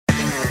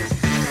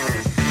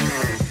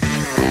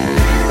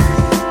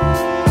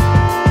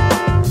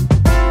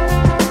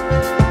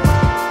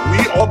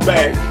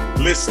back.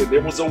 Listen,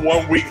 it was a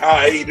 1-week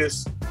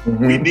hiatus.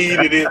 We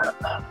needed it.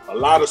 A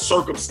lot of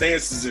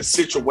circumstances and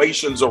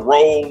situations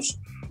arose,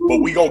 but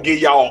we gonna give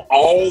y'all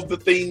all the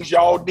things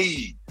y'all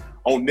need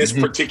on this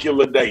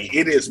particular day.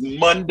 It is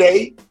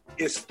Monday.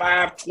 It's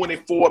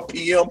 5:24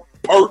 p.m.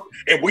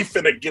 and we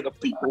finna get the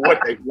people what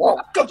they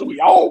want, because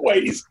we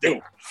always do.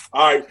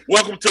 All right,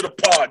 welcome to the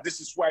pod. This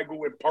is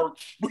Swagoo and Perk.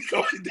 We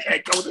go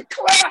to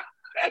class.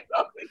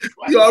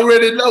 You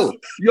already know.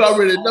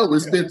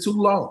 It's been too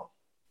long.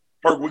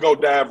 Perk, we're going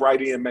to dive right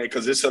in, man,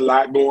 because it's a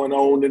lot going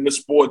on in the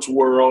sports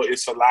world.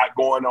 It's a lot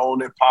going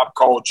on in pop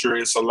culture.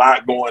 It's a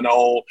lot going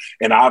on.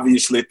 And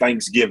obviously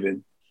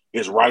Thanksgiving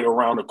is right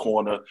around the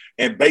corner.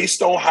 And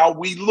based on how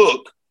we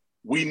look,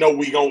 we know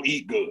we're going to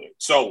eat good.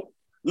 So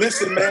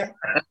listen, man,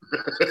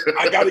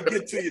 I got to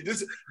get to you.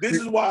 This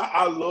is why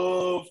I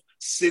love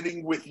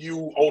sitting with you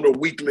on a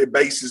weekly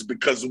basis,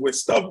 because when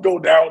stuff go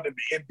down in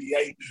the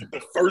NBA, the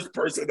first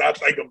person I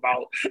think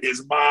about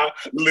is my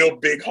little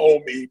big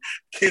homie,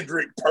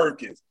 Kendrick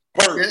Perkins.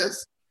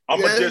 Yes.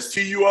 I'm going to just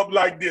tee you up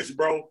like this,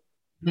 bro.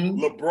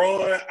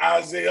 LeBron,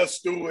 Isaiah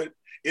Stewart,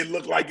 it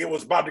looked like it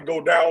was about to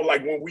go down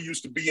like when we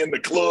used to be in the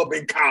club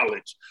in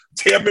college.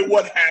 Tell me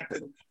what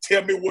happened.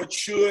 Tell me what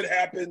should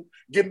happen.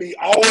 Give me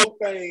all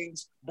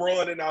things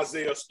Bron and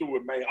Isaiah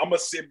Stewart, man. I'm going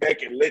to sit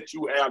back and let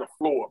you have the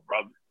floor,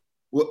 brother.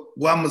 Well,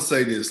 I'm going to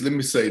say this. Let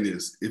me say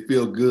this. It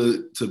feels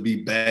good to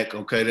be back,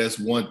 okay? That's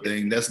one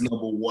thing. That's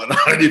number one.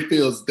 It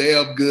feels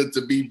damn good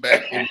to be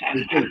back.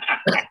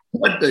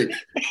 One thing.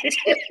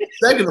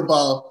 Second of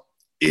all,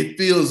 it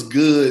feels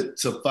good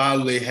to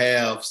finally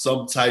have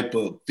some type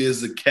of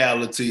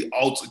physicality,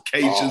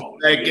 altercations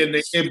back in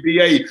the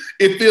NBA.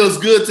 It feels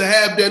good to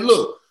have that.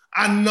 Look,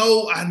 I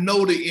know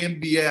the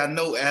NBA. I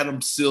know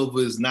Adam Silver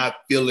is not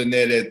feeling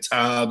that at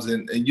times,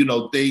 and you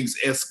know, things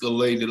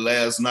escalated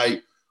last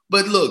night.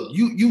 But look,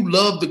 you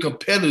love the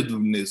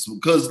competitiveness,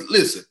 because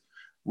listen,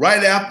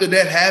 right after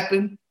that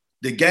happened,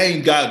 the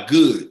game got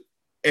good,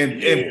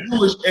 and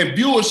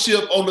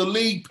viewership on the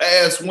league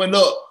pass went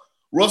up.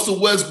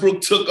 Russell Westbrook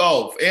took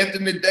off.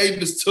 Anthony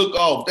Davis took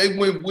off. They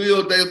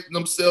willed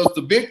themselves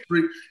to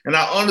victory, and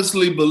I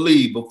honestly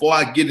believe, before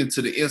I get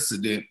into the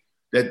incident,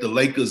 that the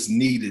Lakers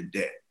needed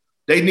that.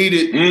 They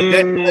needed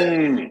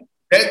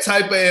that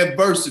type of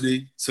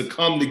adversity to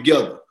come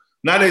together.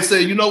 Now they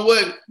say, you know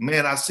what,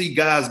 man, I see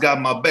guys got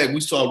my back.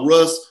 We saw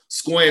Russ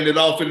squaring it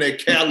off in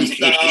that Cali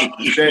style.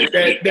 He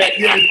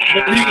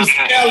was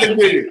Cali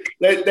with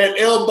it. That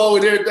elbow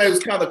and everything was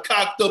kind of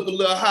cocked up a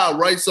little high,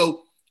 right?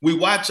 So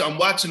I'm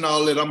watching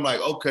all that. I'm like,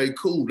 okay,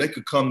 cool. They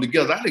could come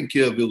together. I didn't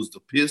care if it was the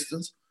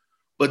Pistons,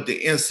 but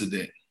the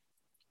incident.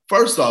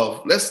 First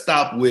off, let's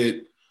stop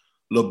with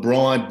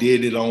LeBron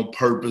did it on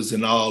purpose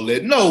and all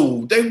that.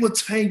 No, they were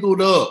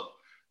tangled up.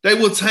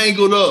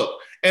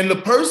 And the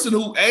person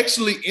who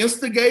actually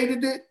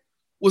instigated it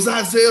was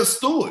Isaiah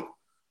Stewart.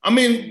 I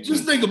mean,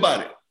 just think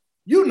about it.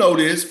 You know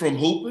this from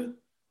hooping.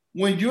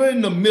 When you're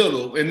in the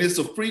middle and it's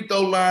a free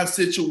throw line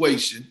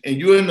situation and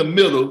you're in the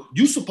middle,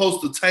 you're supposed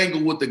to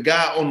tangle with the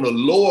guy on the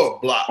lower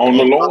block. On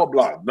the lower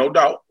block, no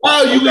doubt.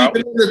 Why are you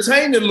even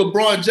entertaining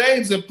LeBron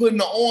James and putting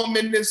the arm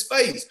in his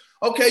face?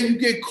 Okay, you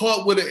get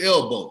caught with an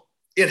elbow.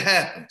 It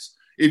happens.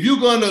 If you're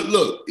going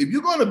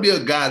to be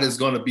a guy that's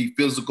going to be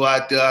physical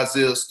out there,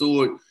 Isaiah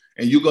Stewart,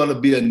 and you're going to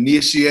be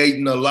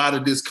initiating a lot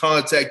of this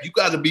contact, you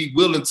got to be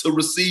willing to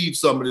receive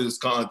some of this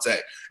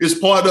contact. It's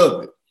part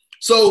of it.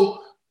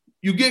 So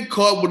you get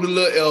caught with a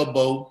little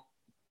elbow,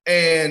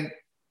 and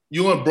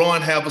you and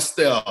Bron have a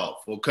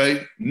stare-off,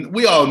 okay?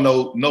 We all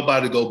know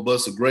nobody go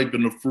bust a grape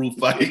in a fruit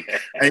fight,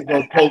 ain't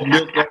going to poke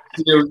milk on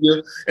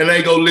cereal, and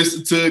ain't going to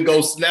listen to it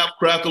go snap,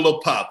 crackle,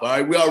 or pop, all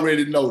right? We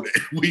already know that.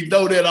 We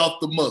know that off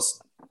the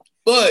muscle.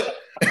 But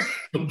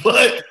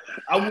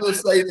I will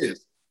say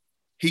this.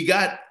 He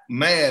got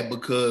mad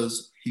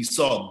because he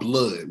saw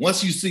blood.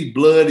 Once you see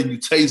blood and you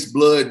taste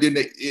blood, then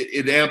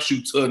it amps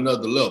you to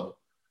another level.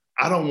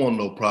 I don't want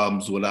no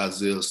problems with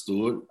Isaiah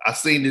Stewart. I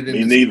seen it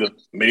in Me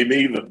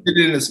neither.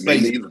 In his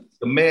face.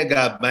 The man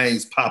got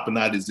veins popping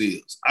out his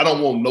ears. I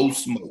don't want no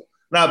smoke.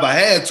 Now, if I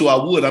had to,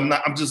 I would.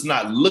 I'm just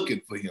not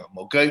looking for him.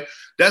 Okay,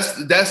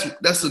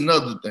 that's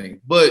another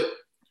thing. But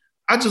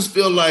I just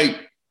feel like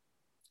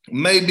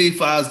maybe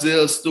for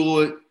Isaiah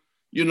Stewart,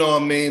 you know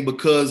what I mean?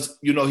 Because,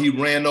 you know, he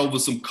ran over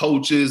some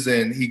coaches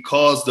and he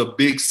caused a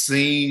big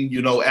scene,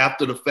 you know,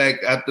 after the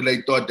fact, after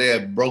they thought they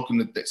had broken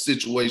the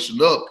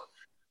situation up.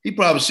 He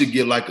probably should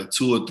get like a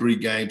 2 or 3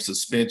 game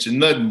suspension,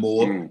 nothing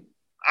more.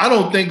 I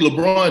don't think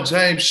LeBron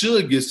James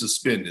should get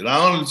suspended.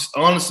 I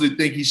honestly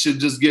think he should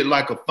just get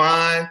like a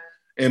fine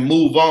and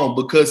move on,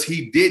 because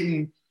he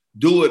didn't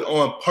do it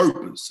on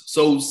purpose.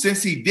 So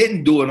since he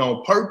didn't do it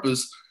on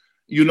purpose,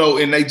 you know,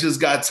 and they just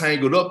got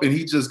tangled up and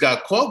he just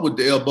got caught with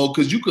the elbow,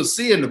 because you could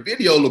see in the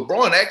video,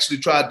 LeBron actually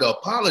tried to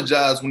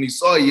apologize when he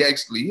saw he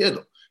actually hit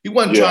him. He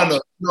wasn't trying to,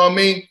 you know what I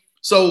mean?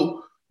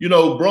 So, you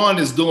know, Bron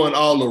is doing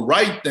all the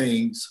right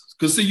things,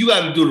 because see, you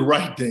got to do the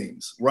right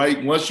things,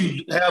 right? Once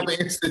you have an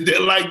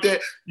incident like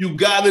that, you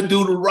got to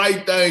do the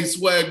right thing,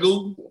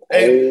 Swagoo.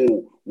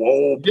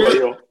 Whoa,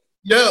 player.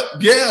 Yeah.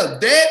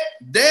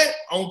 That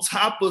on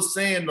top of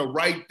saying the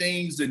right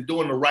things and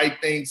doing the right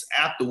things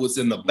afterwards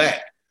in the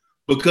back,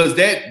 because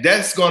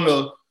that's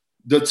gonna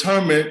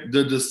determine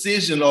the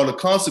decision or the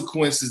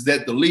consequences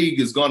that the league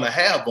is gonna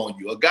have on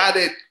you. A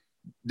guy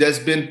that's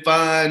been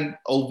fined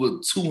over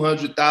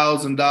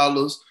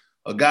 $200,000,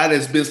 a guy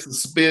that's been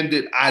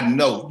suspended, I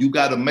know you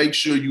got to make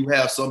sure you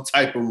have some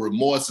type of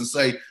remorse and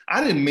say,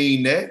 I didn't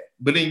mean that.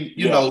 But then,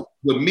 you know,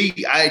 with me,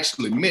 I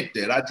actually meant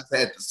that. I just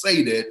had to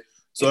say that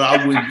so that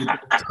I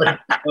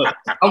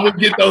wouldn't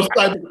get those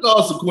type of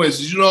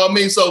consequences. You know what I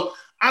mean? So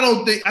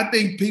I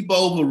think people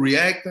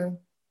overreacting.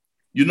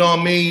 You know what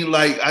I mean?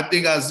 Like, I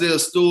think Isaiah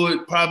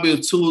Stewart, probably a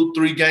 2 or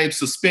 3 game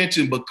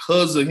suspension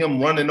because of him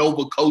running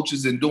over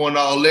coaches and doing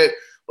all that.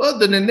 But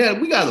other than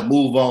that, we got to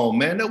move on,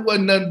 man. That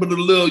wasn't nothing but a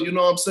little, you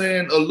know what I'm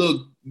saying? A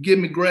little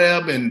gimme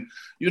grab, and,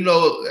 you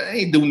know,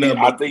 ain't do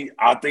nothing.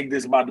 I think this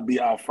is about to be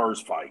our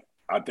first fight.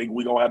 I think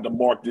we're going to have to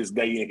mark this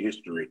day in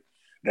history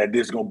that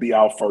this is going to be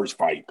our first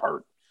fight,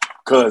 Perk.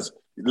 Because,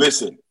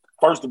 listen,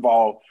 first of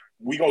all,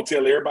 we're going to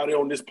tell everybody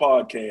on this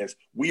podcast,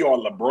 we are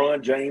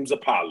LeBron James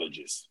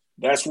apologists.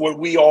 That's what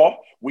we are.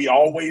 We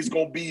always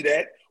going to be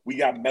that. We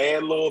got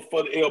mad love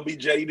for the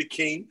LBJ, the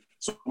king.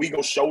 So we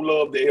going to show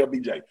love to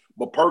LBJ.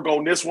 But Perk,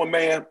 on this one,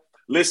 man,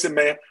 listen,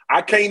 man,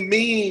 I can't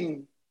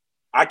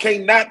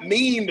not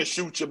mean to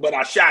shoot you, but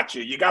I shot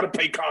you. You got to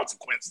pay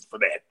consequences for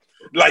that.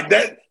 Like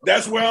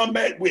that's where I'm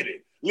at with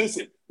it.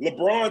 Listen,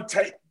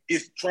 LeBron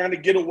is trying to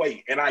get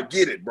away, and I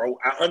get it, bro.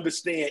 I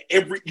understand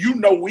you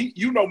know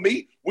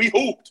me, we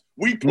hooped.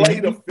 We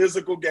played a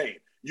physical game.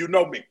 You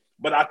know me.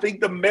 But I think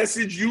the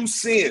message you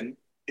send,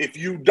 if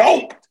you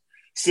don't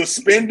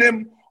suspend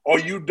him or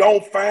you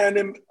don't find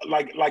him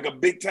like a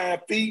big time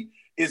fee,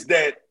 is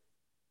that,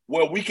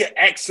 well, we can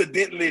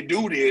accidentally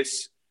do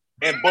this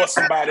and bust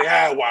somebody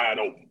eye wide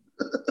open.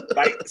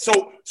 Like,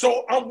 so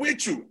I'm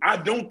with you. I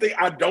don't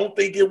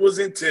think it was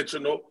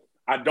intentional.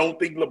 I don't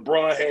think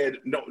LeBron had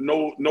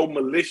no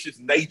malicious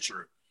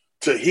nature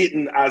to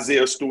hitting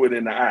Isaiah Stewart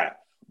in the eye.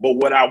 But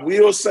what I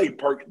will say,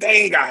 Perk,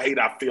 dang,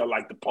 I feel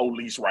like the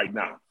police right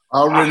now.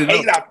 I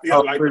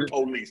feel like the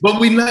police. But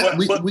we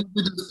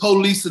just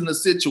policing the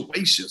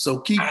situation. So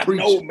keep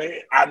preaching.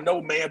 I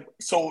know, man.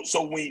 So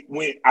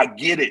when I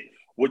get it,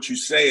 what you're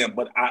saying,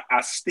 but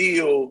I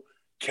still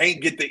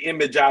can't get the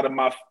image out of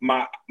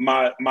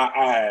my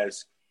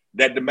eyes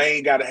that the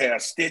man got to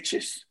have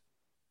stitches.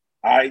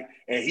 All right.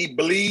 And he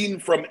bleeding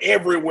from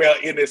everywhere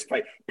in his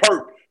face.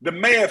 Perk, the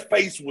man's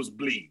face was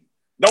bleeding.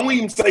 Don't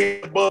even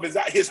say above his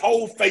eye. His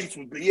whole face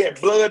was bleeding. He had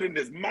blood in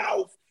his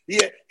mouth.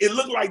 It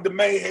looked like the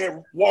man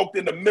had walked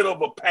in the middle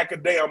of a pack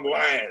of damn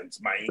lions,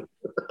 man.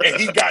 And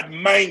he got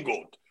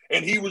mangled.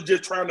 And he was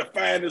just trying to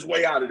find his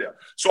way out of there.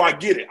 So I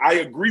get it. I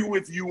agree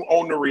with you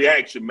on the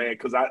reaction, man,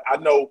 because I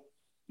know,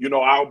 you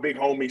know, our big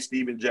homie,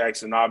 Steven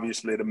Jackson,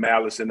 obviously the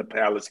malice in the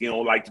palace. He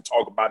don't like to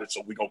talk about it,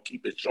 so we're going to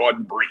keep it short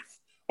and brief.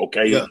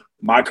 Okay? Yeah.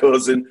 My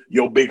cousin,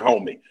 your big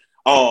homie.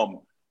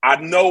 I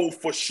know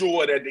for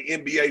sure that the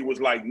NBA was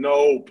like,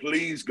 no,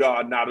 please,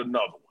 God, not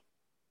another one.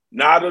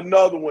 Not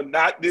another one.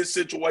 Not this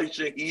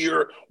situation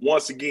here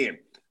once again.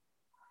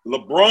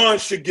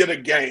 LeBron should get a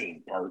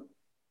game, Bert.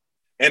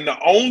 And the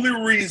only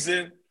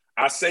reason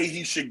I say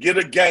he should get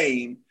a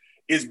game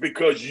is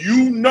because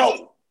you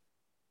know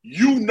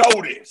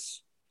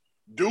this.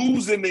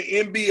 Dudes in the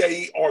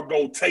NBA are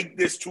going to take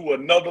this to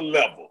another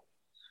level.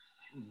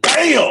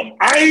 Bam!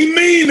 I ain't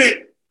mean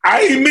it.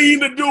 I ain't mean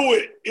to do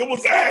it. It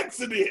was an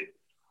accident.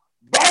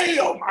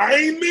 Bam! I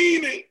ain't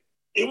mean it.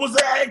 It was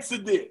an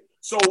accident.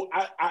 So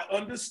I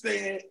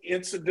understand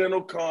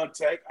incidental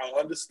contact. I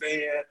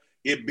understand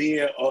it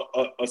being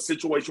a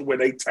situation where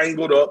they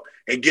tangled up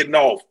and getting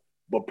off.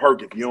 But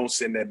Perk, if you don't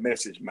send that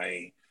message,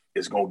 man,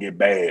 it's going to get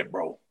bad,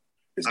 bro.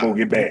 It's going to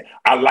get bad.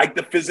 I like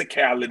the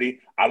physicality.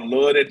 I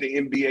love that the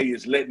NBA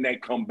is letting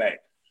that come back.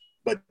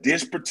 But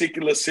this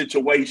particular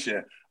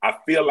situation, I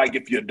feel like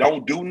if you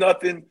don't do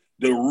nothing,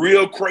 the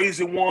real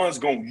crazy ones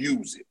going to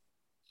use it.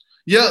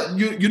 Yeah,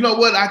 you know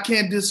what? I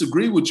can't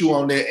disagree with you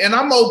on that. And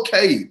I'm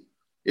okay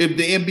if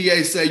the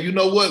NBA say, you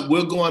know what,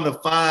 we're going to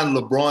fine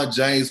LeBron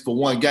James for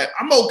one game.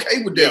 I'm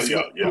okay with that.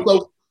 Yeah.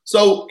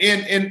 So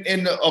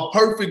in a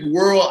perfect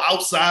world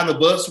outside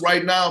of us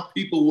right now,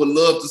 people would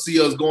love to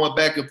see us going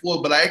back and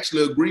forth, but I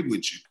actually agree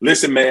with you.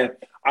 Listen, man,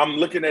 I'm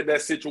looking at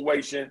that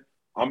situation.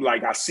 I'm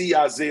like, I see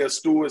Isaiah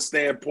Stewart's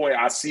standpoint.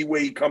 I see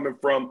where he's coming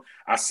from.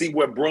 I see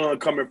where Bron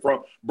coming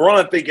from.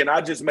 Bron thinking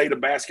I just made a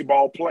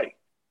basketball play.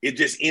 It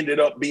just ended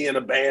up being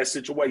a bad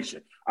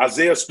situation.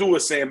 Isaiah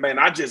Stewart saying, man,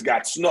 I just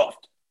got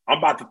snuffed. I'm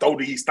about to throw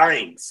these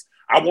things.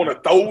 I want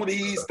to throw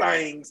these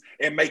things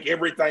and make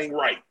everything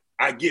right.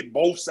 I get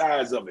both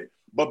sides of it.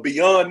 But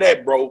beyond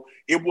that, bro,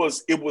 it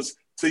was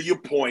to your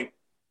point.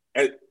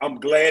 I'm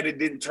glad it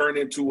didn't turn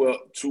into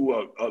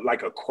a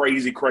like a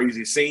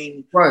crazy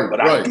scene. Right.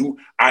 But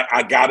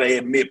I gotta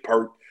admit,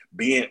 Perk,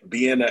 being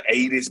an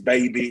 80s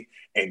baby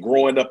and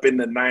growing up in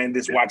the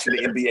 90s watching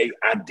the NBA,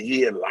 I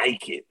did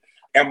like it.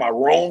 Am I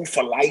wrong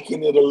for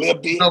liking it a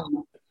little bit?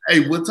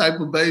 Hey, what type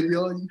of baby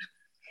are you?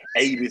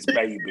 80s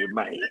baby,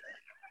 man.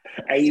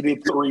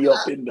 83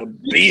 up in the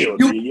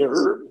building. You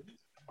heard me?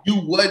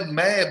 You wasn't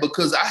mad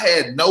because I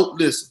had no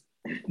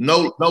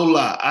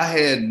lie. I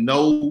had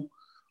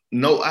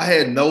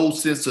no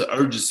sense of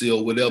urgency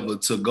or whatever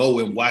to go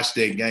and watch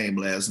that game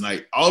last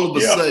night. All of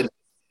a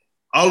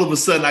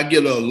sudden, I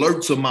get an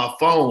alert to my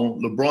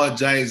phone. LeBron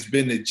James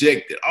been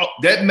ejected.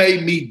 That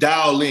made me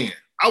dial in.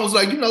 I was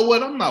like, you know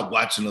what? I'm not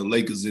watching the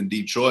Lakers in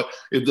Detroit.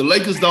 If the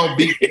Lakers don't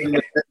beat them,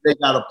 they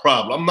got a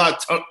problem. I'm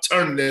not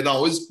turning it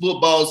on. It's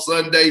football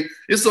Sunday.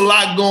 It's a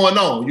lot going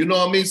on. You know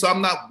what I mean? So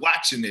I'm not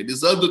watching it.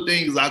 There's other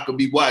things I could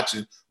be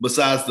watching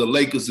besides the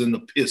Lakers and the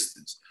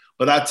Pistons.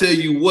 But I tell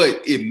you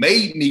what, it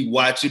made me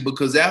watch it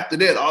because after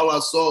that, all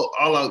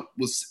I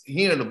was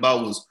hearing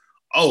about was,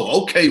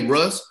 oh, okay,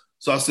 Russ.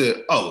 So I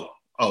said, oh,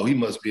 he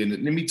must be in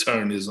it. Let me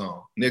turn this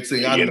on. Next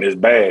thing I know, in his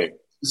bag.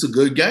 It's a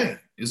good game.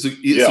 It's a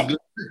good game.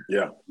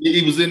 Yeah.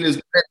 He was in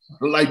his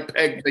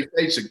packed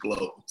vacation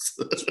clothes.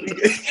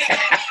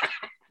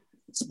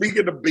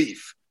 Speaking of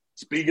beef,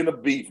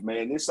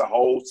 man, it's a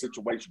whole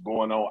situation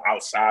going on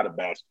outside of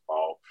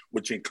basketball,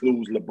 which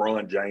includes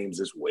LeBron James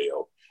as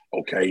well.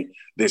 Okay,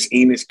 this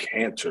Enes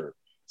Kanter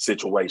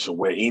situation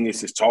where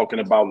Enes is talking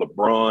about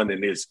LeBron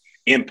and his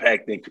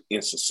impact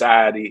in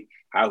society,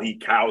 how he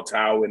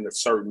kowtow into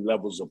certain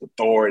levels of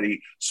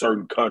authority,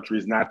 certain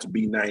countries, not to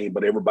be named,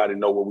 but everybody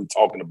know what we're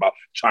talking about.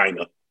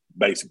 China,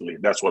 basically.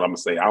 That's what I'm going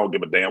to say. I don't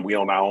give a damn. We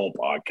on our own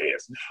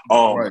podcast.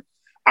 Right.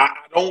 I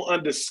don't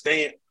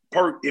understand.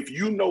 If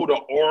you know the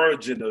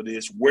origin of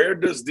this, where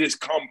does this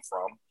come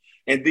from?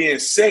 And then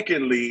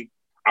secondly,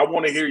 I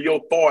want to hear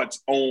your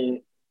thoughts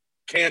on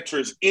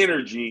Kanter's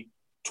energy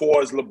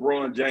towards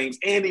LeBron James.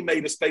 And he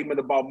made a statement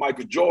about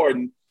Michael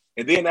Jordan.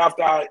 And then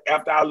after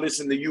I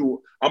listen to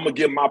you, I'm going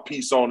to give my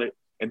piece on it.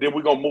 And then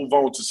we're going to move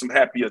on to some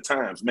happier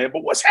times, man.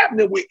 But what's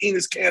happening with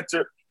Enes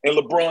Kanter and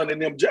LeBron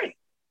and MJ?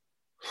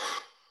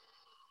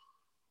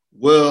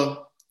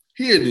 Well,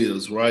 here it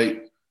is,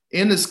 right?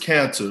 Enes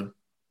Kanter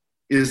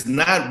is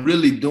not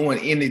really doing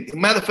anything.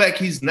 Matter of fact,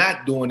 he's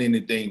not doing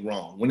anything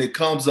wrong when it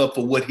comes up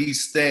for what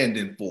he's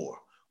standing for.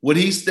 What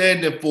he's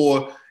standing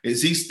for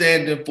is he's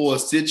standing for a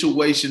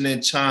situation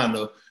in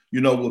China,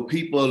 where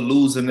people are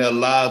losing their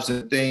lives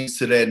and things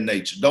to that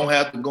nature. Don't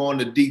have to go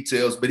into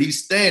details, but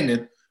he's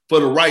standing for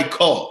the right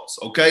cause,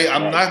 okay?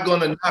 I'm not going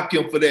to knock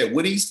him for that.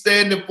 What he's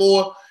standing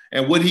for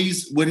and where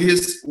his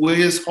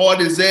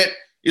heart is at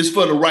is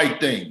for the right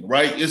thing,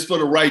 right? It's for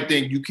the right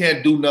thing. You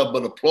can't do nothing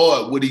but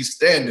applaud what he's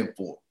standing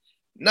for.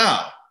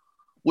 Now,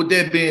 with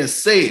that being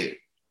said,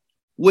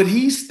 what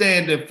he's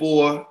standing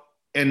for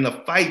and the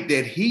fight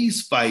that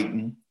he's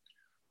fighting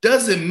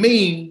doesn't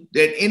mean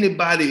that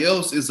anybody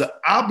else is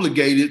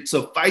obligated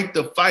to fight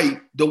the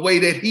fight the way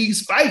that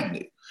he's fighting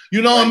it.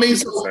 You know what I mean?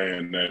 So,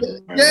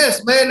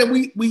 yes, man,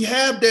 and we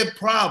have that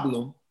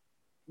problem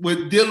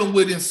with dealing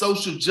with in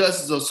social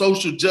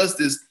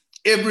justice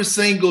every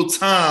single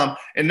time,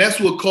 and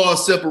that's what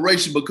caused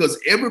separation because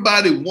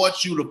everybody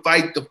wants you to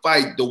fight the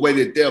fight the way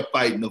that they're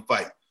fighting the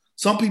fight.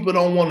 Some people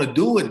don't want to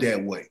do it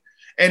that way.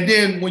 And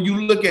then when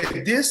you look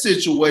at this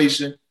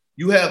situation,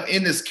 you have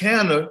Enes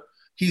Kanter.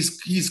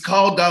 He's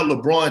called out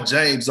LeBron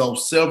James on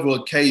several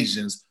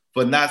occasions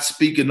for not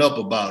speaking up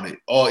about it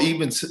or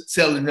even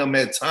telling him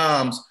at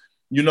times,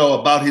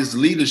 about his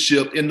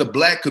leadership in the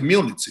Black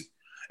community.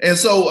 And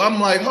so I'm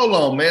like, hold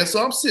on, man.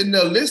 So I'm sitting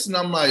there listening.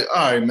 I'm like,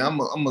 all right, man, I'm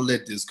going to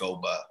let this go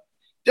by.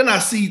 Then I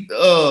see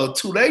 2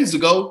 days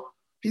ago,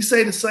 he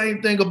said the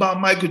same thing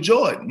about Michael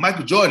Jordan.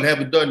 Michael Jordan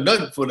haven't done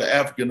nothing for the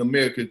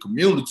African-American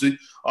community.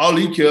 All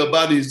he care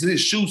about is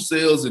his shoe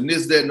sales and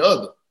this, that, and the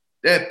other.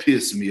 That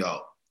pissed me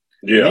off.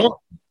 Yeah.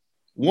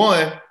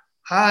 One,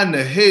 how in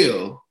the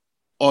hell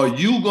are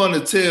you going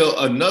to tell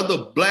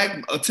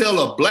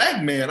a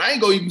black man? I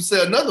ain't going to even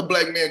say another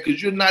black man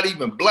because you're not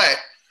even black.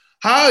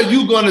 How are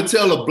you going to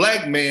tell a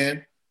black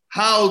man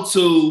how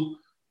to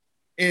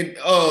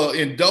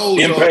indulge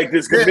impact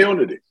his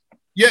community?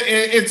 Yeah,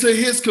 into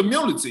his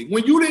community.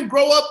 When you didn't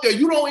grow up there,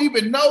 you don't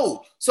even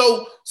know.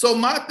 So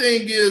my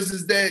thing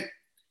is that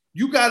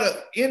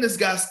Ennis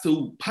got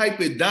to pipe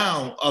it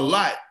down a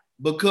lot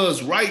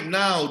because right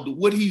now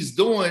what he's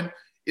doing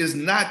is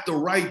not the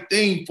right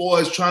thing for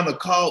us trying to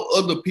call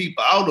other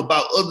people out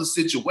about other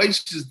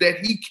situations that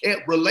he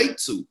can't relate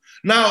to.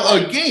 Now,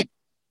 again,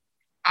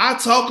 I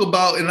talk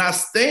about and I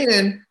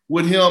stand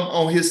with him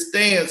on his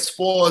stance as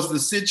far as the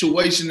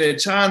situation in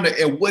China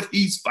and what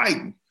he's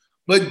fighting.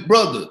 But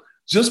brother,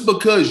 just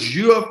because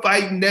you're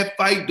fighting that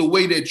fight the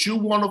way that you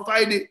want to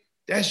fight it,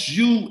 that's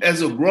you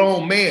as a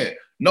grown man.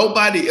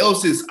 Nobody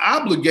else is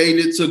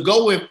obligated to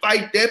go and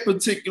fight that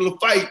particular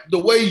fight the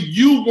way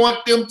you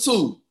want them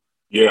to.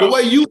 Yeah. The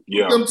way you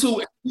want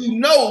them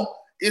to.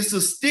 It's a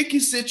sticky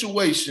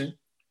situation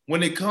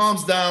when it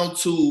comes down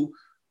to,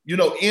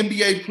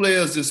 NBA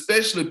players,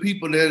 especially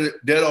people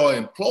that are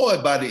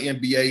employed by the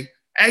NBA,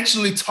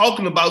 actually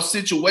talking about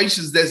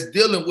situations that's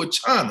dealing with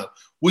China.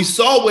 We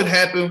saw what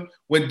happened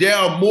when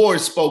Daryl Morey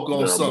spoke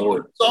on something. We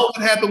saw what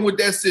happened with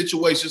that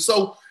situation.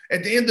 So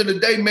at the end of the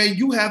day, man,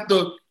 you have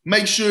to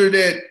make sure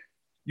that,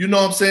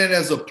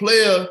 as a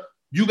player,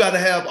 you got to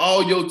have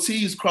all your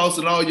T's crossed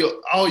and all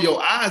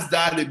your I's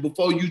dotted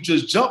before you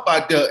just jump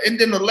out there. And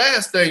then the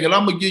last thing, and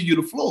I'm gonna give you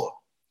the floor.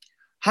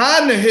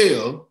 How in the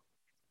hell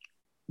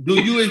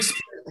do you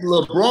expect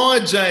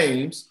LeBron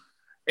James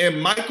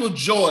and Michael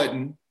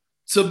Jordan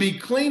to be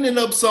cleaning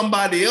up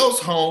somebody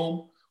else's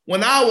home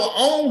when our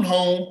own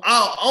home,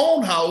 our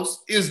own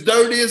house is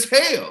dirty as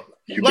hell?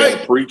 You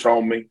better preach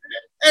on me.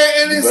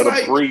 And it's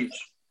like, preach.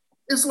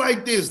 It's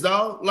like this,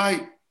 dog.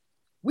 Like,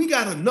 we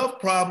got enough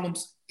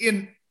problems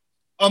in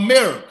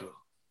America,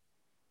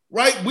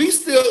 right? We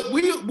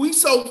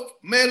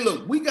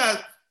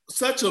got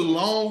such a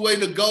long way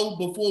to go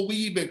before we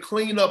even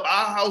clean up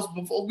our house,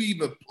 before we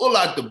even pull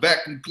out the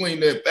vacuum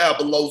cleaner and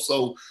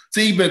Fabuloso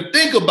to even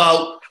think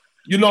about,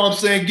 you know what I'm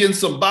saying, getting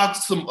some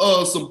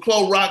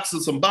Clorox or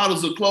some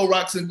bottles of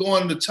Clorox and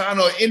going to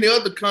China or any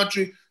other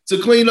country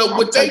to clean up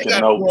what they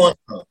got going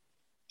on.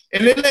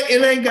 And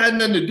it ain't got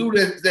nothing to do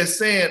with that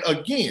saying,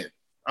 again,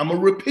 I'm going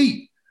to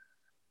repeat,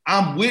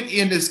 I'm with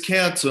Enes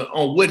Kanter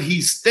on what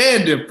he's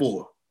standing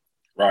for.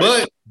 Right.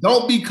 But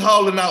don't be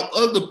calling out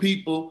other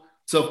people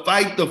to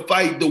fight the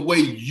fight the way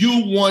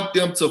you want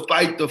them to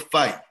fight the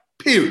fight,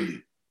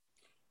 period.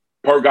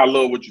 Perk, I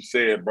love what you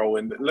said, bro.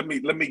 And let me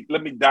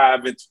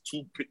dive into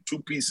two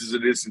pieces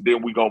of this, and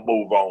then we're gonna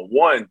move on.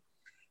 One,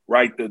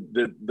 right,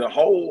 the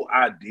whole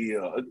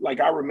idea, like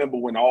I remember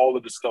when all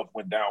of the stuff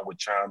went down with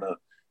China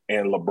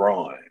and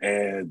LeBron,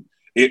 and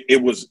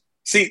it was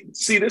see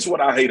this is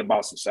what I hate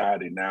about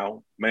society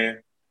now, man.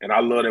 And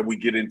I love that we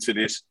get into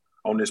this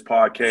on this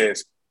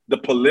podcast. The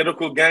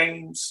political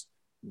games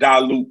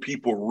dilute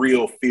people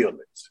real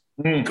feelings.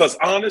 Because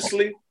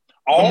honestly,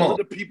 all of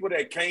the people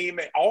that came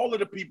and all of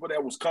the people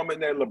that was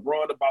coming at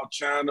LeBron about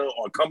China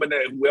or coming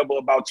at whoever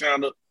about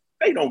China,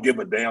 they don't give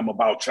a damn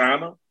about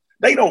China.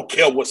 They don't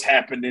care what's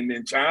happening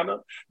in China.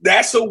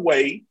 That's a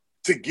way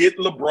to get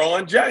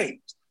LeBron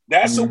James.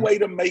 That's a way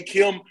to make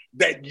him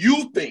that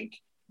you think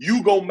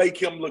you gonna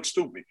make him look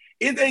stupid.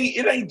 It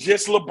ain't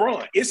just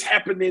LeBron. It's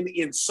happening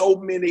in so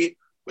many,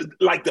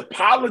 like the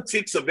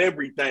politics of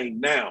everything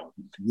now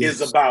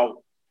is about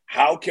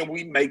how can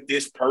we make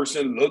this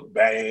person look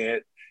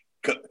bad?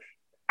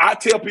 I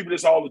tell people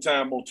this all the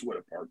time on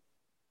Twitter, Perk.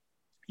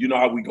 You know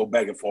how we go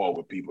back and forth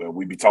with people and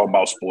we be talking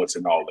about sports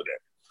and all of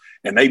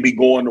that. And they be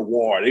going to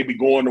war. They be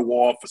going to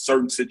war for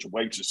certain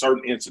situations,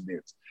 certain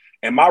incidents.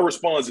 And my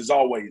response is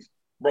always,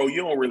 bro,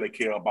 you don't really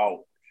care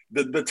about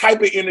the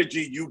type of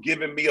energy you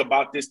giving me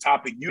about this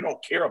topic. You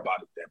don't care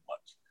about it that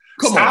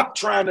much. Stop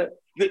trying to.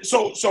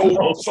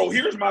 So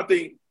here's my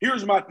thing.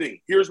 Here's my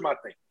thing.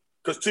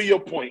 Because to your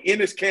point,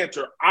 Enes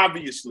Kanter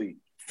obviously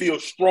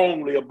feels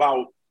strongly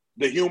about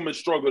the human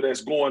struggle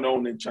that's going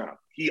on in China.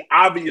 He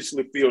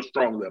obviously feels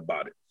strongly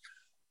about it.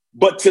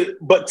 But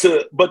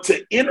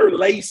to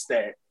interlace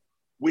that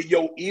with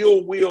your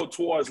ill will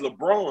towards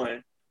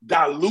LeBron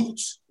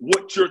dilutes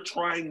what you're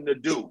trying to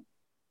do.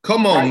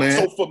 Come on, right?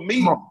 Man. So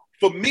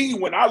for me,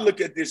 when I look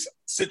at this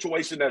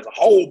situation as a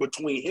whole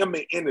between him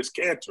and Enes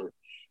Kanter,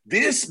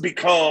 this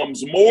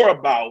becomes more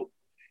about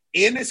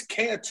Enes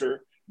Kanter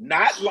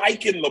not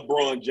liking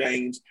LeBron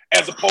James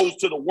as opposed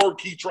to the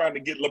work he's trying to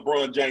get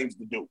LeBron James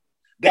to do.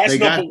 That's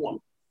number one.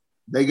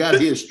 They got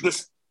history.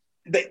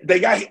 They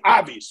got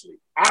obviously,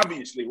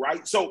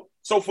 right? So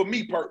for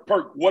me,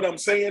 Perk, what I'm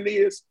saying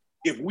is,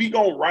 if we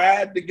gonna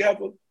ride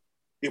together,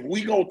 if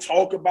we gonna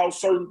talk about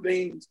certain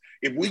things,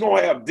 if we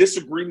gonna have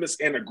disagreements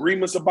and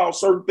agreements about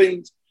certain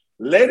things,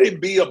 let it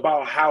be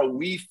about how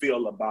we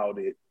feel about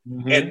it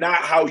and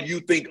not how you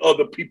think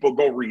other people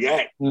gonna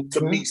react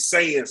to me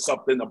saying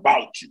something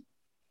about you.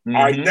 All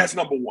right, that's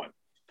number one.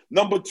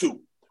 Number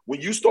two,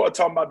 when you start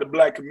talking about the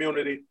Black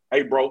community,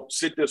 hey, bro,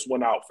 sit this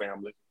one out,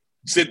 family.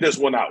 Sit this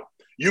one out.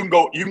 You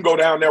can go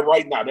down there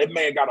right now. That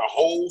man got a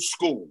whole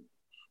school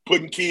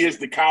putting kids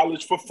to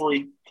college for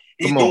free.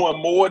 He's doing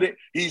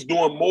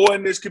more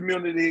in this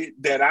community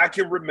that I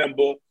can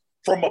remember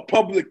from a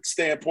public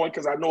standpoint,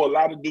 because I know a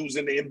lot of dudes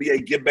in the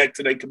NBA give back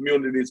to their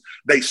communities.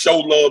 They show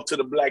love to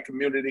the Black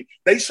community.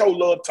 They show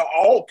love to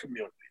all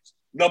communities,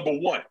 number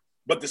one.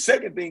 But the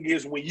second thing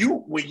is when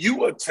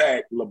you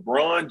attack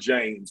LeBron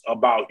James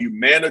about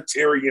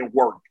humanitarian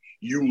work,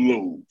 you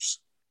lose.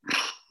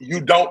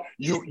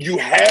 You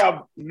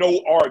have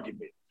no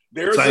argument.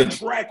 There's a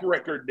track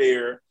record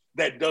there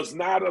that does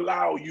not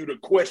allow you to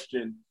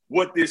question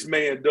what this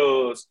man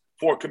does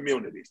for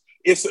communities.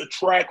 It's a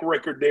track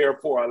record there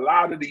for a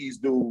lot of these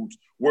dudes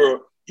where,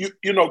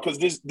 you know, because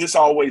this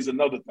always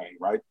another thing,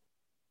 right?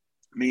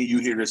 Me and you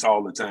hear this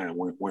all the time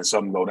when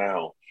something go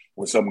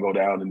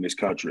down in this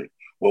country.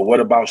 Well,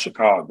 what about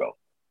Chicago?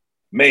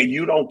 Man,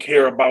 you don't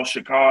care about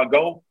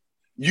Chicago.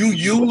 You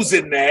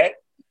using that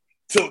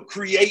to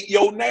create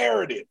your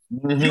narrative.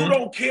 You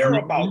don't care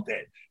about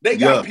that. They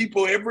got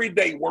people every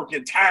day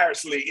working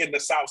tirelessly in the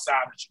South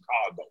Side of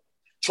Chicago,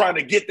 trying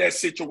to get that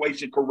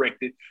situation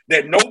corrected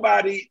that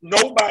nobody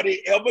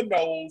ever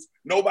knows,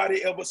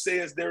 nobody ever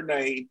says their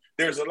name.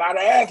 There's a lot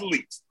of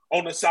athletes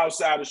on the South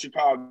Side of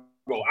Chicago.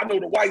 I know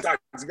the White Sox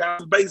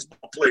got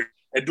baseball players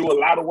and do a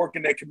lot of work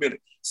in that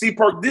community. See,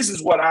 Perk, this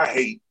is what I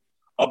hate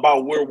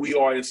about where we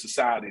are in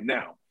society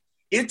now.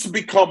 It's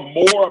become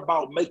more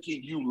about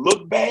making you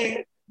look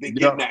bad than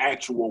getting the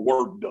actual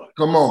work done.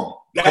 Come on.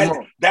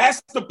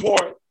 That's the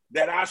part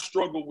that I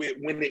struggle with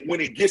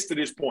when it gets to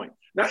this point.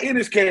 Now,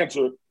 Enes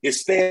Kanter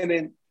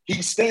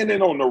he's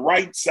standing on the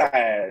right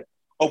side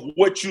of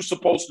what you're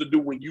supposed to do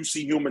when you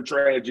see human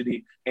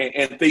tragedy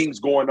and things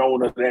going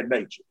on of that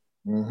nature.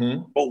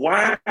 Mm-hmm. But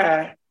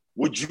why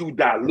would you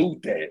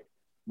dilute that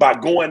by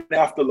going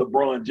after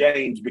LeBron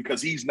James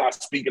because he's not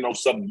speaking on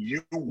something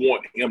you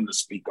want him to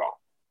speak on?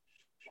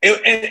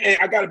 And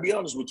I got to be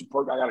honest with you,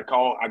 Perk. I got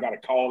to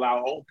call our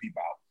own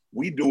people out.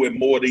 We do it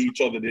more to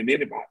each other than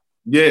anybody.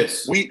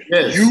 Yes.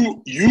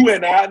 You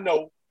and I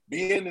know,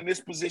 being in this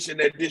position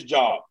at this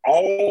job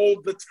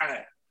all the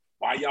time,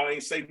 why y'all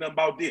ain't say nothing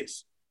about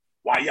this?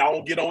 Why y'all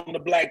don't get on the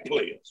black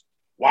players?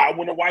 Why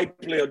when a white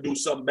player do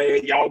something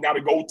bad, y'all got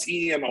to go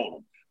 10 on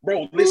them?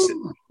 Bro,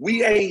 listen,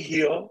 we ain't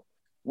here.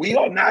 We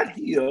are not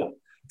here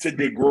to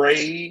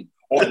degrade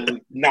or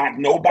knock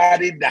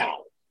nobody down.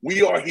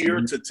 We are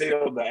here to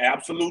tell the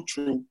absolute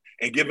truth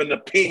and give an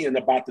opinion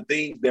about the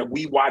things that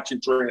we watch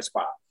and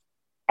transpire.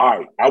 All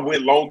right, I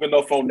went long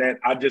enough on that.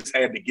 I just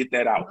had to get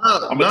that out.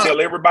 I'm going to tell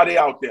everybody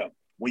out there,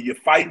 when you're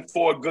fighting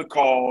for a good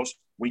cause,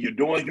 when you're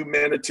doing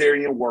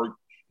humanitarian work,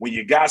 when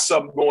you got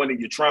something going and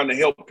you're trying to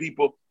help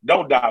people,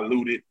 don't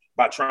dilute it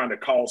by trying to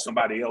call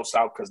somebody else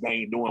out because they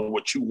ain't doing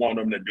what you want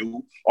them to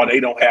do, or they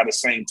don't have the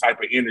same type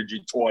of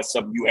energy towards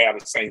something you have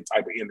the same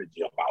type of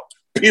energy about,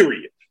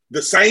 period.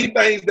 The same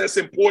things that's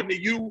important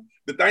to you,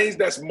 the things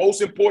that's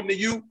most important to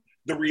you,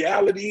 the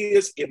reality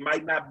is it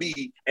might not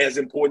be as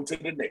important to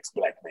the next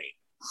black man,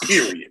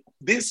 period.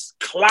 This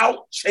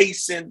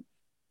clout-chasing,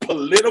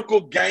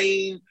 political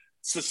gain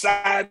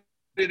society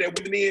that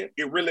we're in,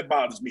 it really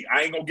bothers me.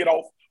 I ain't going to get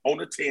off on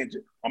a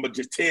tangent. I'm going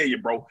to just tell you,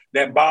 bro,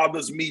 that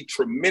bothers me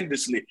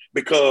tremendously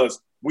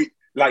because we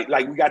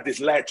got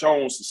this latch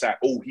on society.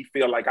 Oh, he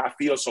feel like I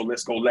feel, so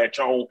let's go latch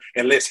on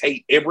and let's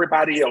hate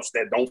everybody else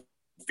that don't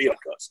feel like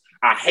us.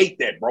 I hate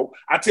that, bro.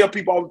 I tell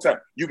people all the time,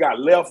 you got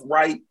left,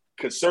 right,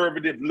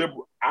 conservative,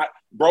 liberal.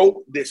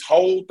 Bro, this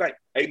whole thing,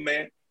 hey,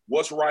 man,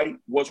 what's right,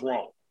 what's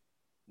wrong?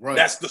 Right.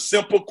 That's the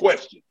simple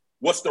question.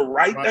 What's the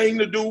right thing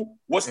to do?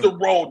 What's the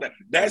wrong thing?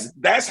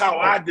 That's how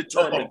I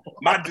determine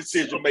my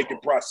decision-making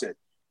process.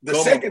 The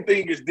second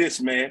thing is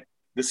this,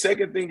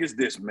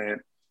 man.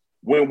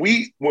 When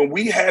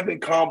we having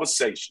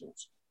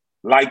conversations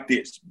like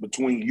this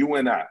between you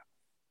and I,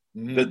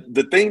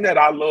 the thing that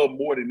I love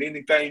more than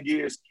anything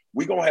is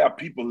we're going to have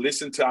people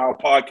listen to our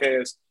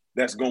podcast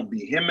that's going to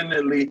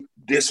vehemently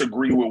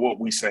disagree with what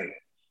we saying.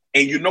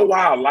 And you know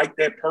why I like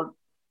that, Perk?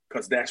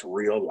 Because that's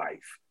real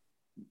life.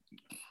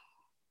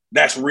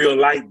 That's real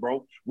life,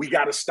 bro. We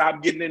got to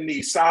stop getting in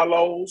these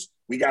silos.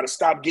 We got to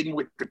stop getting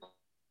with the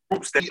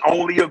groups that we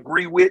only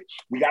agree with.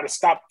 We got to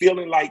stop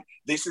feeling like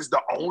this is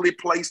the only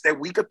place that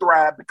we could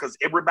thrive because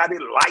everybody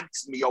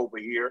likes me over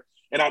here.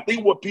 And I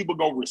think what people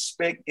going to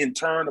respect in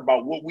turn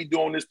about what we do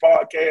on this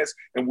podcast,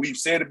 and we've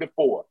said it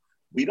before,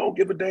 we don't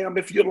give a damn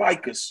if you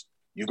like us.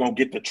 You're going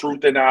to get the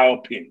truth in our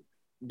opinion.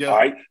 Yeah. All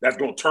right? That's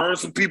going to turn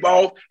some people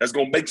off. That's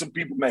going to make some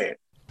people mad.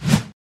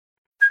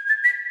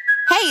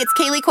 Hey, it's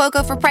Kaylee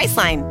Cuoco for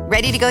Priceline.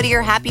 Ready to go to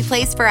your happy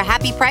place for a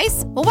happy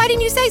price? Well, why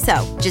didn't you say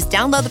so? Just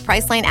download the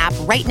Priceline app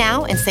right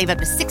now and save up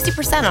to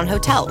 60% on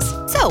hotels.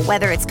 So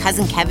whether it's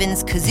Cousin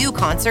Kevin's Kazoo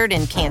Concert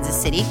in Kansas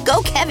City,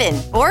 go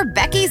Kevin, or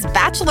Becky's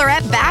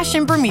Bachelorette Bash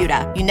in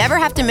Bermuda, you never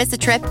have to miss a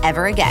trip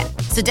ever again.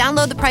 So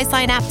download the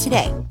Priceline app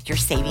today. Your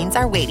savings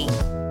are waiting.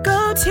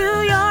 Go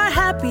to your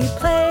happy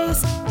place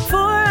for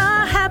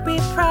a happy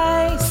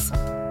price.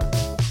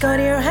 Go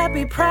to your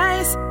happy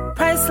price,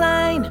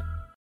 Priceline.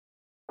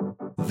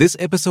 This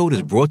episode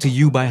is brought to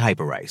you by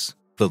Hyperice,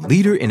 the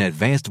leader in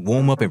advanced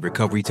warm-up and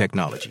recovery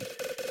technology.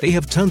 They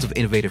have tons of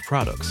innovative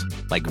products,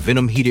 like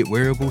Venom-heated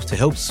wearables to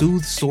help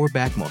soothe sore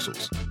back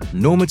muscles,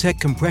 Normatec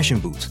compression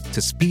boots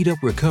to speed up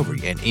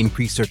recovery and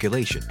increase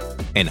circulation,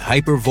 and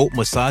Hypervolt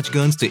massage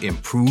guns to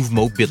improve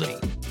mobility.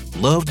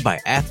 Loved by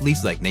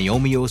athletes like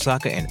Naomi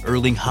Osaka and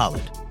Erling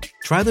Haaland.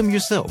 Try them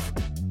yourself.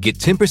 Get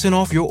 10%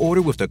 off your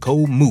order with the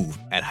code MOVE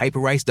at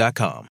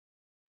hyperice.com.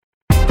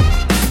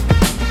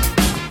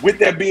 With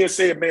that being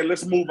said, man,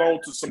 let's move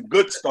on to some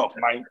good stuff,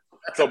 man.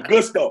 Some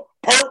good stuff.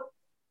 Perk,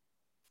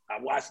 I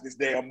watched this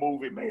damn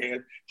movie,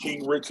 man.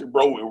 King Richard,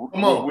 bro, with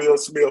Will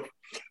Smith.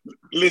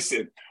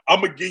 Listen, I'm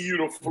going to give you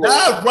the floor.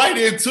 Dive right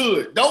into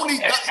it. Don't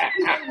even.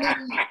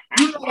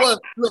 You know what?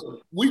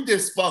 Look, we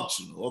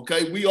dysfunctional,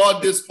 okay? We are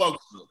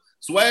dysfunctional.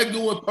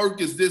 Swagoo and Perk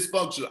is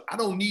dysfunctional. I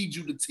don't need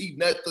you to tee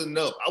nothing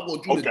up. I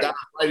want you to dive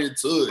right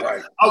into it.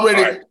 Right.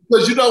 Already,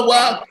 because you know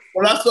why?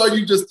 When I saw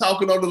you just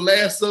talking on the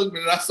last segment,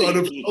 and I saw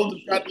the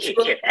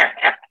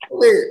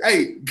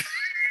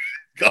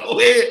Go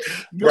ahead.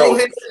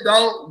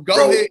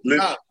 Go ahead.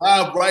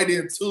 Dive right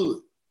into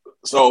it.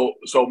 So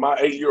my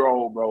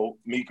 8-year-old, bro,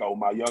 Miko,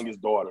 my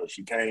youngest daughter,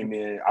 she came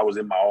in. I was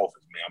in my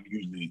office, man. I'm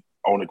usually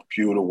on the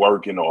computer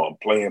working or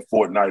playing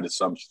Fortnite or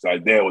something. She's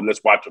like, Dad,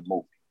 let's watch a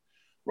movie,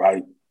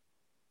 right?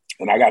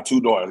 And I got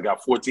 2 daughters. I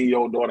got a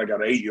 14-year-old daughter, I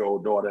got an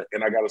 8-year-old daughter,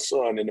 and I got a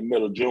son in the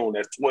middle of June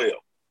that's 12.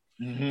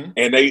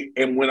 Mm-hmm.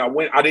 And when I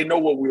went, I didn't know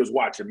what we was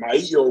watching. My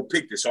 8-year-old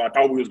picked it, so I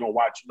thought we was gonna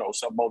watch,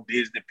 something on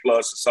Disney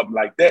Plus or something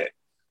like that,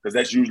 because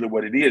that's usually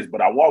what it is.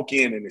 But I walk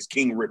in and it's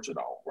King Richard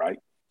on, right?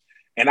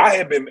 And I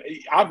had been,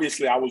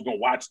 obviously I was gonna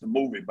watch the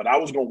movie, but I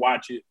was gonna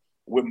watch it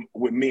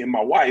with me and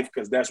my wife,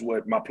 because that's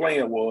what my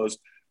plan was.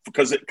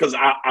 Because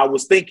I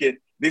was thinking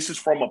this is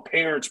from a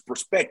parent's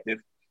perspective,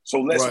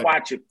 so let's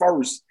watch it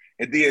first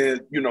and then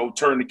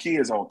turn the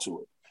kids onto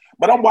it.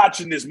 But I'm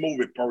watching this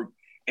movie, Perk.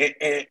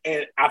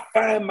 And I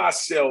find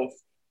myself,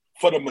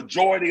 for the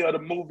majority of the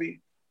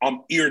movie,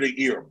 I'm ear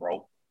to ear,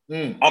 bro.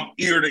 I'm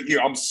ear to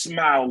ear. I'm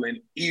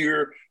smiling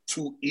ear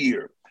to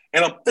ear.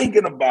 And I'm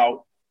thinking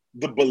about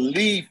the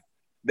belief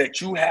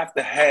that you have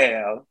to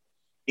have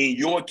in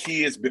your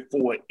kids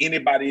before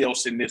anybody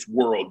else in this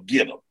world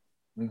get them.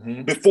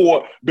 Mm-hmm.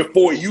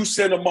 Before you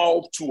send them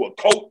off to a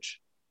coach,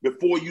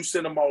 before you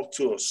send them off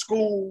to a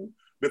school,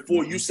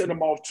 before you send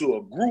them off to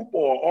a group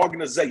or an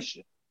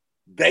organization,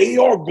 they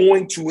are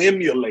going to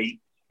emulate,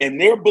 and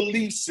their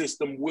belief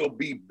system will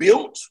be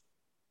built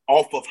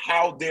off of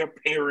how their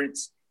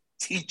parents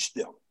teach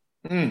them.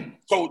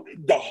 So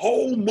the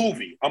whole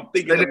movie, I'm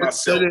thinking to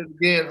myself. Say it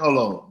again. Hold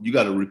on. You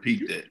got to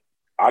repeat that.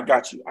 I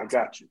got you.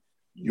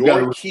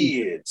 Your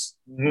kids'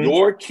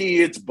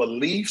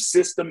 belief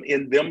system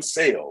in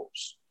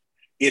themselves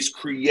is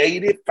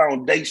created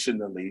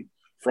foundationally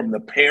from the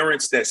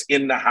parents that's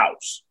in the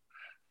house.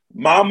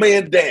 Mama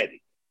and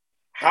daddy,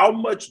 how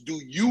much do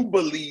you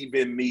believe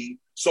in me?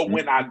 So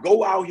when I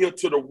go out here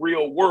to the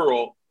real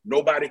world,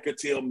 nobody could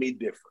tell me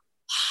different.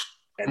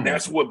 And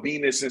that's what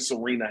Venus and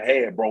Serena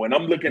had, bro. And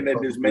I'm looking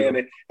at this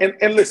man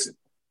and listen,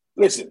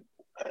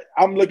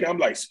 I'm like,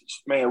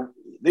 man,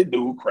 this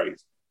dude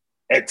crazy.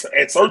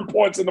 At certain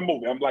points in the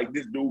movie, I'm like,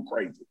 this dude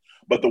crazy.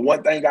 But the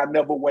one thing I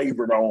never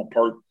wavered on,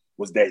 Perk,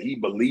 was that he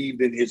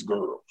believed in his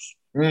girls.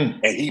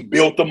 And he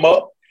built them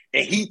up,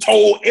 and he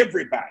told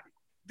everybody,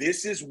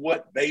 this is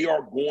what they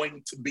are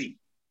going to be.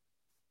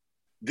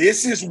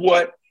 This is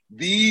what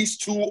these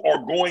two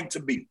are going to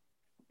be.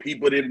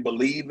 People didn't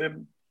believe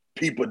him.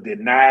 People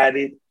denied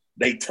it.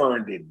 They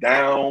turned it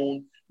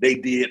down. They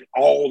did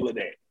all of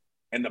that.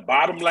 And the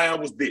bottom line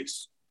was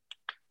this.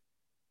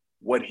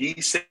 What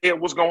he said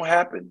was going to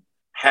happen,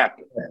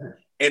 happened.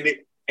 And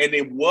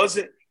it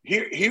wasn't,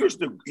 here's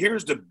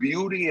the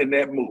beauty in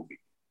that movie.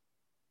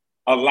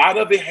 A lot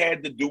of it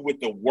had to do with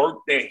the work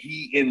that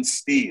he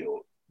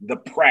instilled, the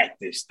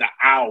practice, the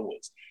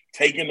hours,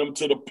 taking them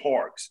to the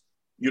parks,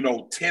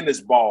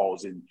 tennis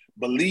balls, and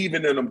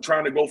believing in them,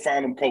 trying to go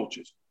find them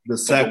coaches.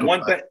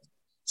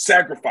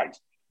 Sacrifice.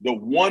 The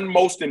one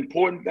most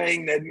important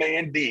thing that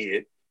man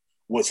did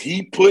was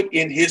he put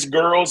in his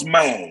girls'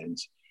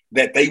 minds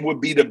that they would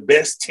be the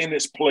best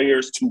tennis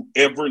players to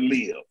ever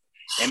live.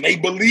 And they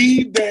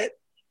believed that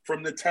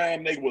from the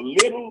time they were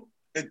little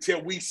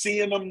until we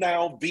seeing them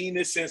now,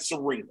 Venus and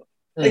Serena.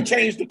 They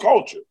changed the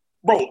culture.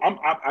 Bro,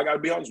 I got to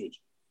be honest with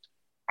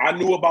you. I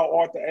knew about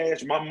Arthur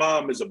Ashe. My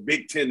mom is a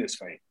big tennis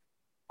fan.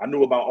 I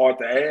knew about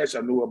Arthur Ashe.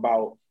 I knew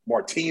about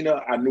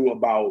Martina. I knew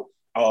about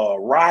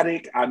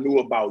Roddick. I knew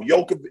about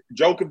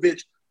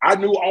Djokovic. I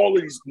knew all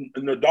of these,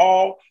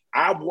 Nadal.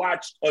 I've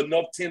watched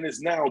enough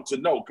tennis now to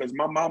know, because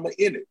my mama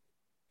in it.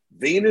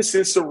 Venus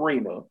and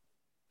Serena,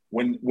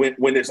 when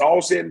it's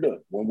all said and done,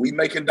 when we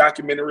making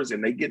documentaries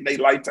and they getting their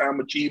Lifetime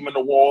Achievement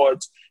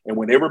Awards, and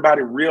when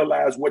everybody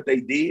realized what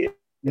they did,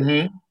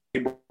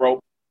 bro,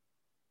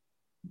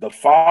 the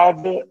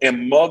father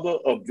and mother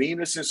of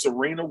Venus and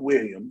Serena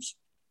Williams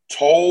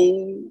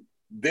told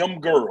them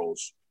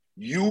girls,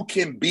 you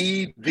can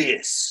be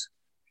this.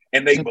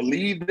 And they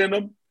believed in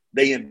them.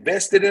 They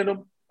invested in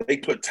them. They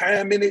put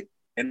time in it,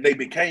 and they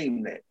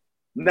became that.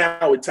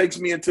 Now it takes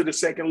me into the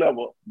second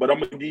level, but I'm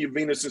going to give you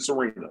Venus and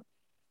Serena.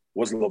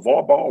 Was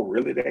LeVar Ball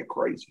really that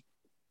crazy?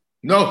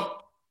 No.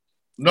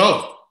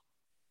 And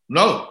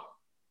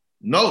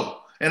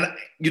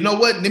you know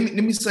what? Let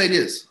me say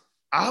this.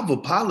 I've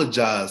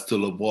apologized to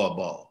LeVar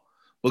Ball,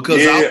 because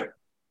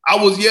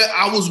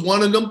I was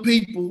one of them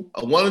people.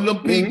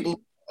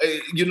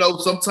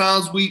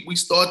 Sometimes we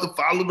start to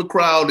follow the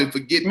crowd and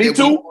forget. Me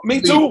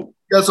too.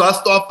 Yeah, so I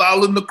start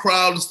following the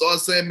crowd and start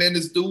saying, man,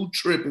 this dude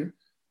tripping.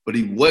 But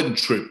he wasn't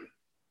tripping.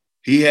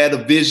 He had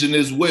a vision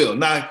as well.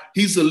 Now,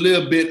 he's a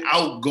little bit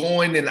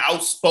outgoing and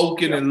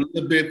outspoken and a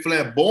little bit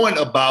flamboyant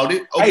about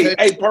it. Okay.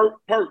 Hey,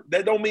 Perk,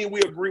 that don't mean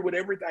we agree with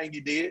everything he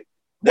did.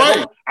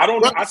 I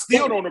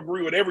still don't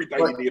agree with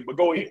everything he did, but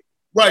go ahead.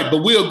 Right,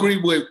 but we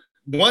agree with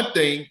one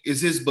thing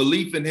is his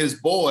belief in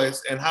his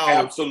boys and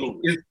how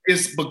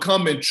it's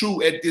becoming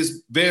true at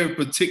this very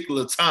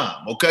particular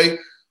time, okay?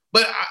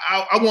 But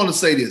I want to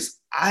say this.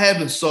 I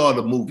haven't saw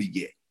the movie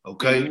yet,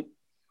 okay?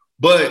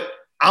 But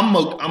I'm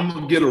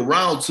gonna get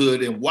around to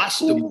it and watch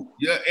the movie.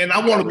 Yeah, and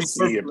I want to be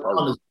perfectly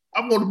honest.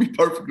 I want to be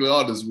perfectly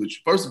honest with you.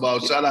 First of all,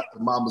 shout out to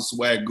Mama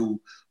Swagoo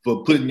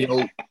for putting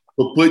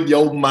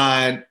your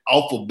mind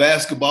off of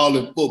basketball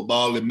and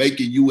football and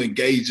making you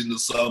engage into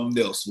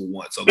something else for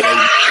once.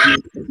 Okay,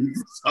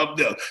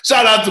 something else.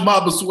 Shout out to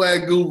Mama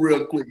Swagoo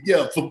real quick.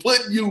 Yeah, for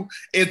putting you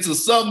into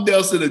something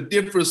else in a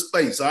different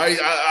space.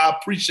 I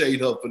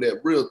appreciate her for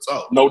that. Real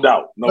talk. No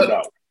doubt. No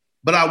doubt.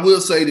 But I will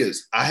say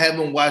this. I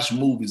haven't watched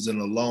movies in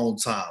a long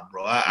time,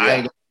 bro. I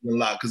ain't gonna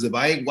lie. Because if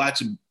I ain't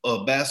watching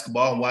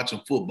basketball, I'm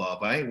watching football.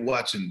 If I ain't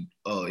watching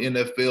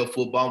NFL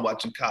football, I'm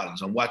watching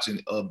college. I'm watching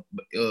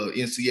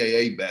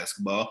NCAA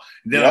basketball.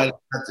 Then I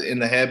got in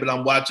the habit,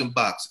 I'm watching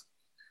boxing.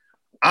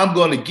 I'm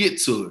going to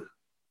get to it.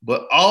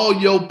 But all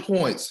your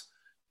points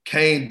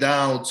came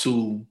down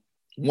to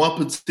one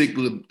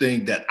particular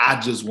thing that I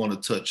just want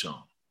to touch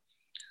on.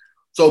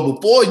 So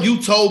before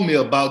you told me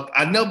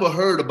I never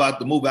heard about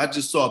the movie. I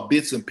just saw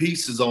bits and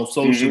pieces on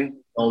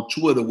on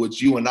Twitter,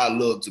 which you and I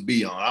love to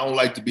be on. I don't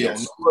like to be on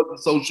no other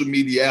social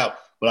media app,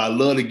 but I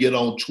love to get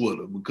on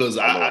Twitter because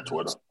I love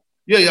Twitter.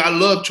 Yeah, I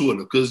love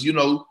Twitter because, you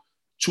know,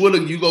 Twitter,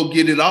 you go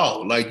get it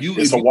all. Like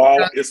it's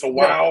a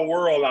wild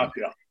world out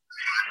there.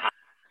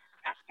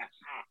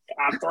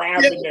 I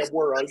thrive in that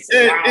world.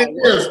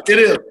 It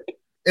is.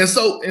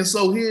 And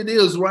so here it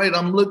is, right?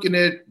 I'm looking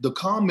at the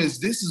comments.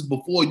 This is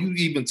before you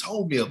even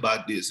told me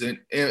about this.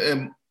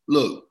 And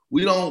look,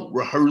 we don't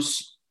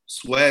rehearse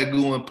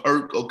Swagoo and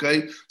Perk,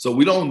 okay? So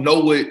we don't know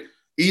what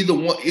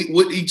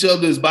each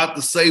other is about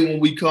to say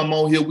when we come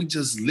on here. We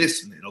just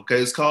listening,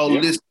 okay? It's called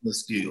listening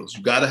skills.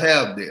 You got to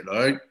have that, all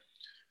right?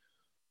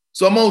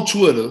 So I'm on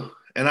Twitter,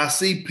 and I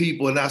see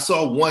people, and I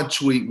saw one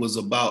tweet was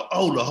about,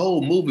 the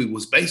whole movie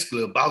was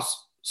basically about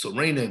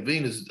Serena and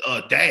Venus'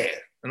 dad.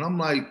 And I'm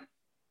like,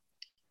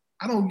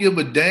 I don't give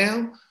a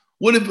damn.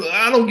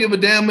 I don't give a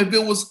damn if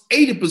it was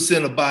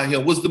 80% about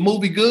him? Was the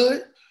movie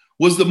good?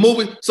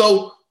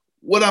 So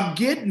what I'm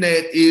getting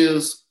at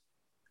is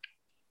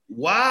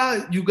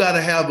why you got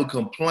to have a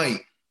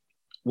complaint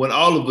when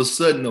all of a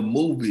sudden a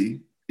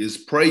movie is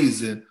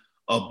praising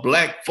a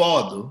black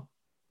father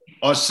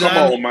or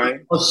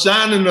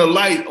shining a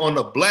light on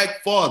a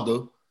black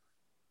father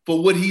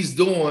for what he's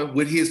doing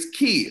with his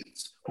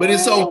kids. But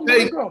it's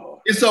okay.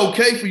 It's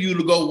okay for you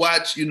to go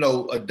watch, you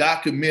know, a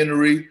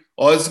documentary,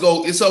 or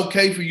it's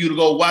okay for you to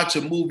go watch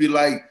a movie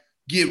like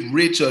Get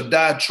Rich or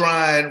Die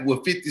Trying, where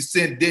 50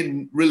 Cent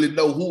didn't really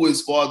know who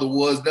his father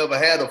was, never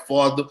had a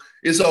father.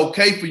 It's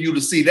okay for you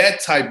to see that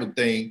type of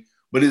thing,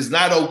 but it's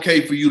not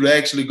okay for you to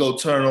actually go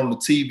turn on the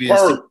TV and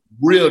see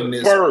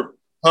realness.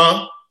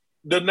 Huh?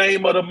 The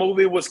name of the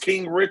movie was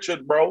King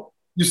Richard, bro.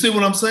 You see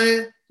what I'm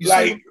saying?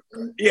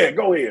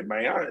 Go ahead,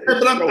 man.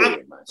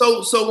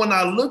 So when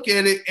I look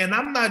at it, and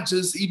I'm not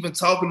just even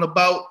talking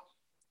about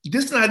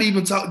this, not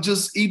even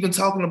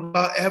talking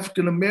about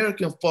African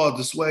American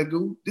fathers,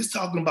 Swagoo. This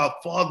talking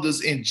about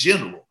fathers in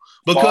general,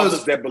 because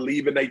fathers that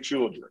believe in their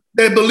children.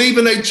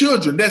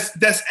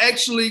 That's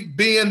actually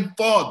being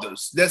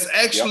fathers. That's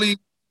actually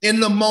in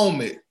the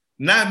moment,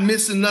 not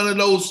missing none of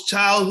those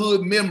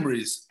childhood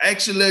memories.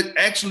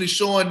 Actually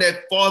showing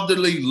that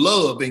fatherly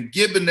love and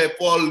giving that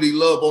fatherly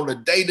love on a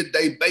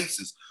day-to-day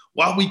basis.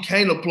 Why we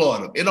can't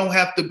applaud them? It don't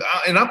have to.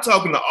 And I'm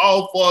talking to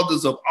all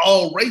fathers of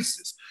all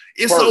races.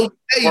 It's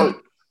okay.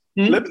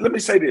 Let me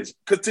say this,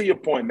 because to your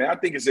point, man, I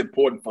think it's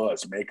important for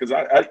us, man, because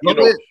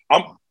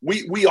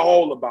we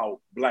all about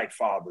black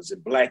fathers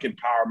and black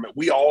empowerment.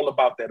 We all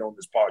about that on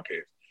this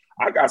podcast.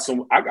 I got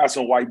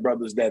some white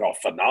brothers that are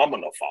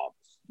phenomenal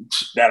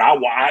fathers that I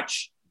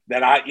watch,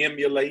 that I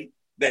emulate,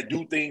 that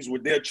do things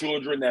with their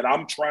children that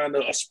I'm trying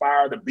to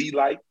aspire to be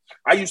like.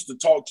 I used to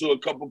talk to a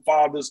couple of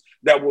fathers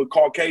that were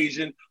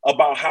Caucasian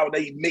about how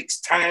they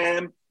mix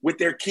time with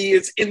their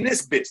kids in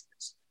this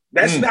business.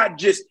 That's not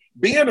just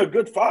being a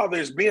good father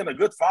is being a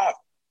good father.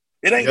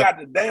 It ain't got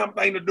the damn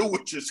thing to do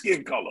with your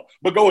skin color.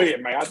 But go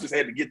ahead, man. I just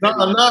had to get that.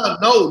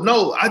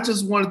 No. I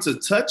just wanted to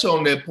touch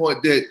on that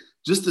point, that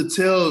just to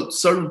tell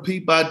certain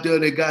people out there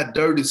that got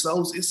dirty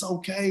souls, it's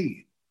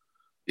okay.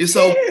 It's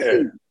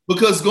okay.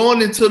 Because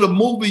going into the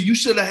movie, you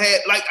should have had,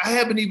 like, I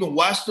haven't even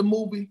watched the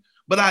movie,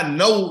 but I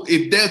know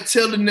if they're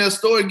telling their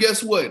story,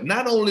 guess what?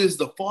 Not only is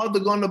the father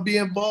going to be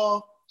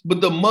involved, but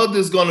the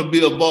mother's going to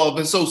be involved.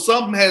 And so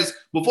something has,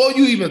 before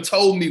you even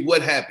told me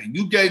what happened,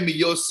 you gave me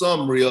your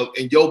summary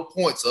and your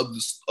points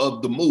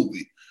of the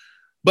movie.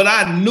 But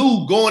I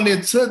knew going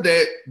into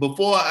that,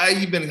 before I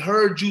even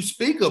heard you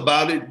speak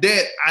about it,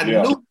 that I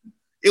knew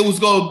it was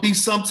going to be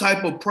some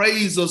type of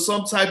praise or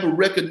some type of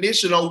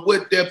recognition on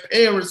what their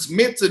parents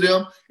meant to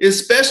them,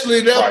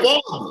 especially their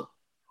father.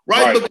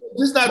 Right? Because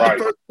it's not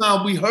the first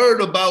time we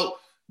heard about,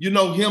 you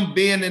know, him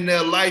being in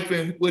their life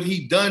and what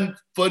he done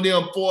for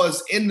them for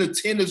us in the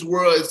tennis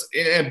world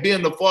and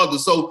being the father.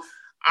 So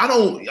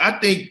I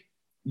think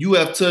you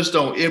have touched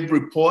on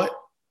every part.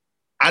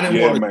 I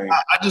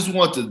just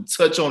want to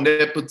touch on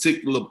that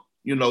particular,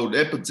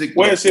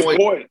 Well, it's point.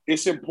 Important.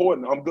 It's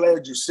important. I'm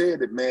glad you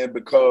said it, man,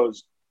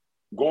 because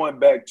going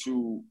back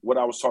to what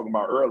I was talking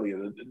about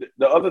earlier,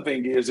 the other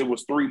thing is it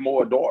was 3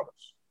 more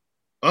daughters.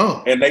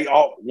 Oh. And they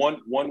all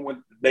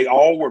they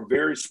all were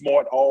very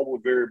smart, all were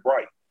very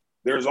bright.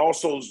 There's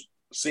also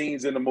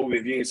scenes in the movie.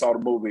 If you ain't saw the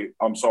movie,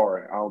 I'm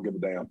sorry, I don't give a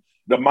damn.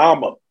 The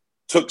mama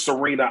took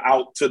Serena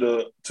out to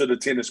the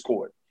tennis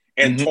court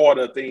and taught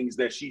her things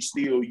that she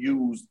still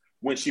used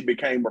when she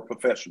became a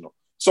professional.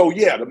 So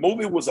yeah, the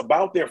movie was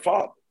about their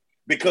father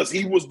because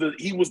he was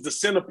the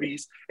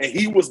centerpiece, and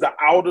he was the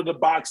out of the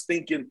box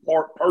thinking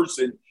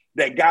person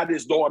that got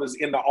his daughters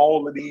into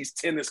all of these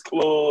tennis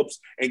clubs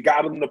and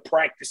got them to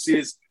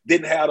practices.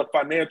 Didn't have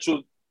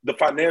the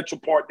financial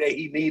part that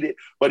he needed,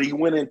 but he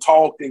went and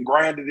talked and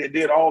grinded and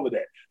did all of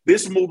that.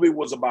 This movie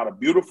was about a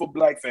beautiful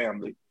Black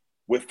family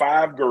with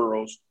 5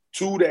 girls,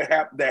 2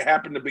 that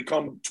happened to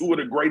become 2 of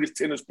the greatest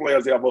tennis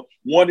players ever.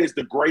 One is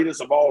the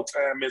greatest of all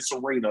time in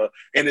Serena,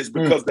 and it's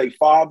because they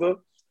father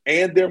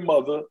and their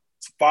mother,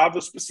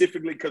 father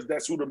specifically, because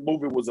that's who the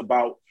movie was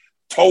about,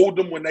 told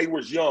them when they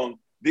was young,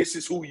 this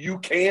is who you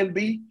can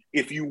be.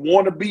 If you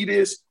want to be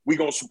this, we're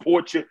going to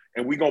support you,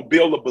 and we're going to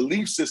build a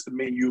belief system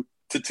in you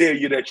to tell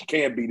you that you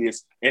can be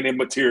this, and it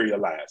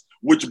materialized.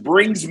 Which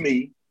brings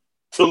me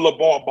to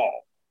Lavar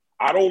Ball.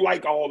 I don't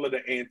like all of the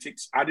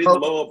antics. I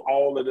didn't love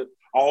all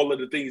of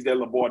the things that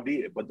Lavar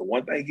did, but the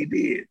one thing he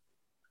did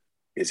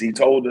is he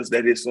told us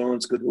that his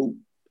sons could hoop.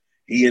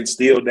 He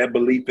instilled that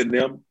belief in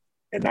them,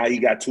 and now he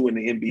got 2 in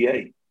the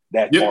NBA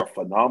that are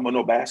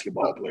phenomenal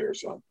basketball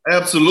players, son.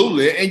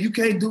 Absolutely, and you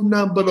can't do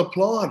nothing but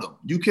applaud them.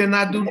 You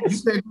cannot do. You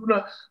can't do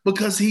nothing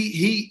because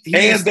he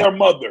and their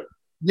mother.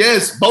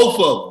 Yes, both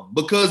of them,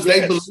 because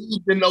they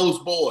believed in those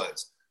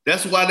boys.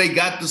 That's why they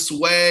got the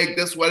swag.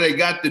 That's why they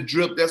got the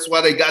drip. That's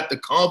why they got the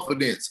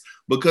confidence,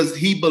 because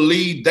they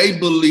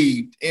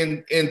believed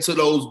into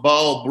those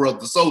Ball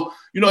brothers. So,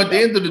 at the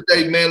end of the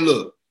day, man,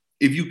 look,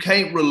 if you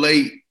can't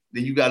relate,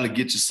 then you got to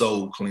get your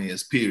soul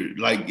cleansed, period.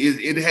 Like,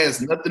 it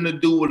has nothing to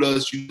do with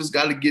us. You just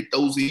got to get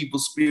those evil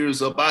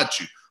spirits about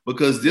you,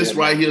 because this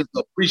right here is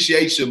an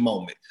appreciation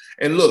moment.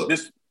 And look,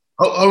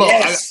 hold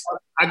on.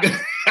 I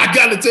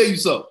got to tell you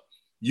something.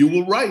 You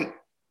were right.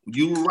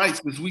 You were right.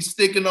 Since we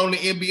sticking on the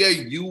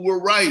NBA, you were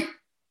right.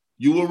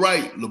 You were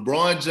right.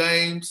 LeBron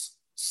James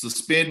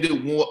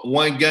suspended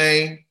one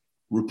game,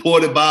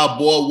 reported by our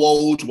boy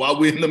Woj while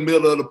we're in the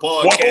middle of the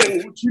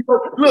podcast.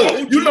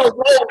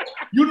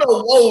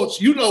 Woj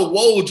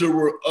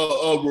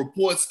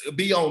reports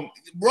be on.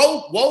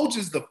 Woj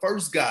is the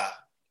first guy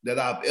that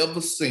I've ever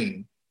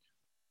seen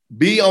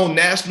be on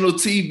national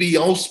TV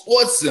on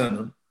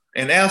SportsCenter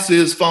and answer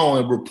his phone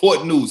and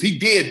report news. He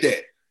did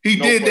that. He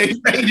made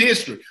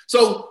history.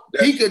 So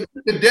he could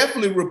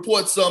definitely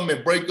report something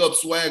and break up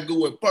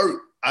Swagoo and Perk.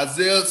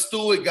 Isaiah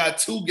Stewart got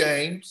 2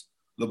 games.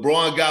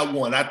 LeBron got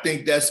 1. I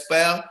think that's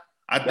fair.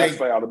 That's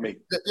fair to me.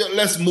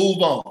 Let's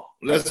move on.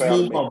 Let's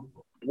move on.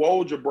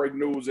 Woj will break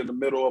news in the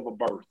middle of a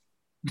birth.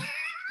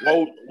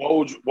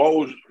 Woj.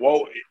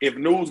 If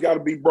news got to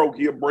be broke,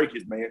 he'll break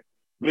it, man.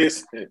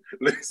 Listen.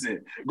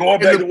 Going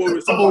back to what we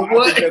were talking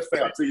about, I think that's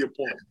fair to your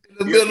point.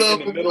 In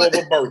the middle of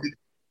a birth.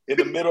 In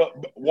the middle of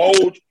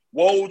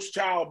Woj's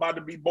child about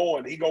to be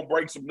born. He gonna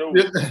break some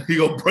news. He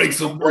gonna break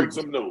some news.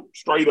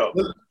 Straight up.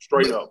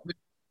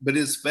 But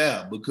it's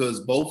fair, because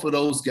both of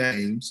those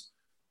games,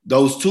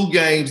 those 2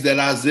 games that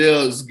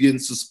Isaiah is getting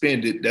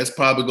suspended, that's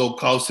probably gonna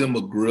cost him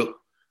a grip.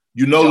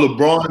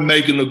 LeBron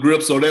making a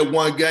grip, so that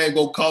 1 game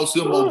gonna cost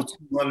him over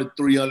 200,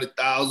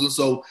 300,000.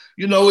 So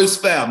it's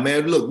fair,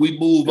 man. Look, we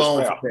move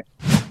on from that.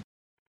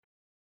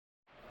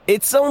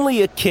 It's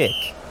only a kick,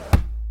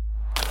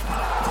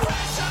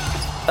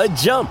 a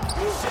jump,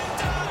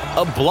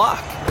 a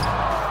block.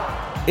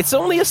 It's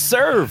only a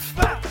serve.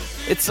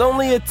 It's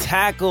only a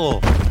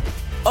tackle,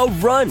 a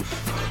run.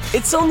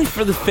 It's only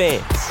for the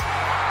fans.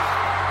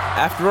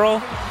 After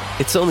all,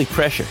 it's only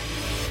pressure.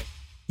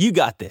 You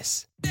got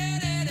this.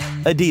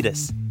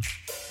 Adidas.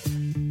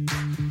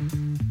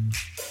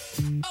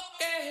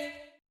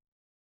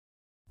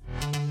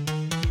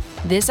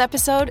 This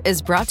episode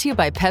is brought to you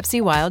by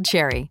Pepsi Wild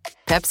Cherry.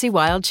 Pepsi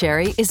Wild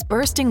Cherry is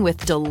bursting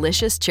with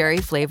delicious cherry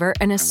flavor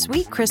and a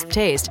sweet, crisp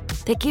taste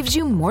that gives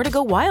you more to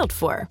go wild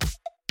for.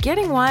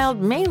 Getting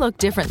wild may look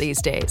different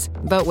these days,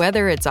 but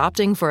whether it's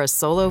opting for a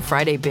solo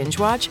Friday binge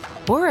watch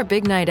or a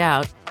big night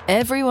out,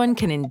 everyone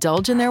can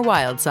indulge in their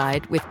wild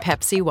side with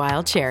Pepsi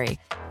Wild Cherry.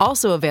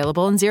 Also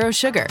available in Zero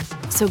Sugar.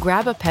 So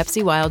grab a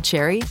Pepsi Wild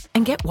Cherry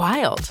and get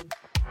wild.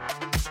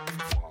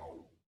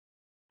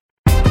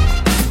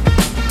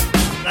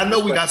 I know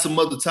we got some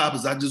other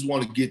topics. I just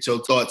want to get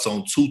your thoughts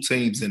on 2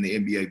 teams in the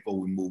NBA before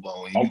we move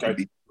on.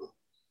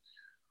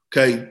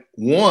 Okay.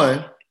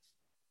 One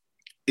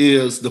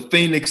is the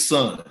Phoenix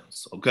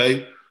Suns.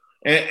 Okay.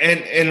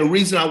 And the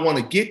reason I want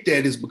to get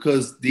that is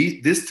because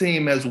this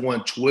team has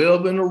won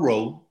 12 in a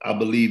row, I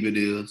believe it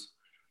is.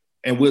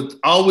 And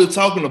all we're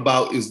talking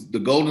about is the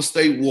Golden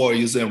State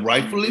Warriors, and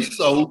rightfully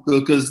so,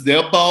 because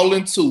they're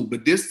balling too.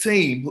 But this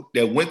team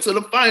that went to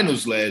the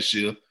finals last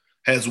year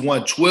has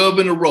won 12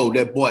 in a row.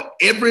 That brought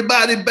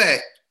everybody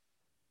back,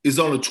 is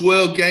on a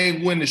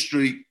 12-game winning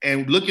streak.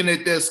 And looking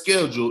at their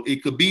schedule,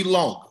 it could be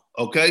longer,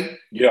 okay?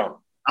 Yeah.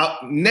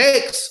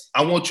 Next,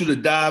 I want you to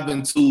dive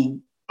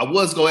into – I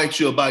was going to ask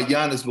you about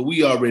Giannis, but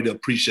we already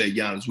appreciate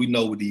Giannis. We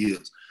know what he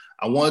is.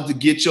 I wanted to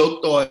get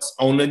your thoughts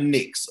on the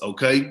Knicks,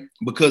 okay?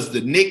 Because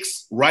the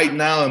Knicks right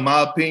now, in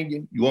my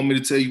opinion, you want me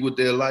to tell you what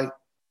they're like?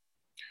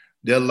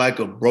 They're like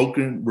a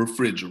broken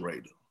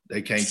refrigerator.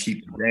 They can't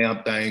keep the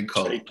damn thing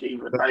cold. They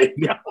keep it right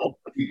now.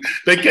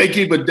 They can't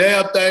keep a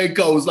damn thing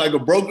cold. It's like a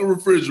broken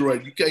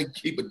refrigerator. You can't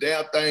keep a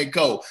damn thing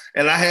cold.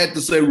 And I had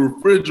to say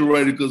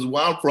refrigerator because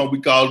where I'm from,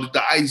 we called it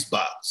the ice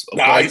box.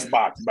 Okay? The ice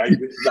box,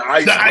 baby. The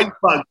ice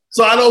box.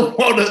 So I don't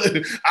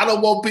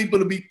want people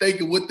to be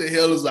thinking what the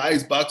hell is the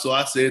ice box. So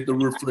I said the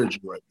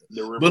refrigerator.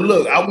 But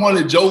look, I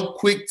wanted your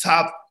quick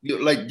top,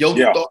 like your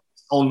thoughts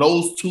on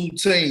those two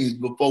teams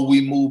before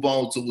we move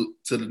on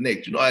to the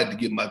next. You know, I had to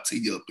get my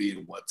tea up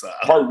in one time.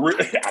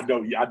 I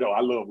know. I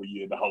love when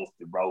you're in the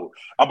hosting, bro.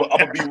 I'm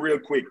gonna be real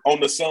quick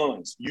on the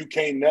Suns. You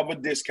can't never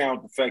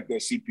discount the fact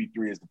that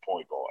CP3 is the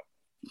point guard.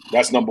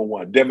 That's number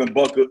one. Devin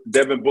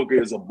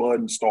Booker is a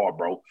budding star,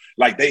 bro.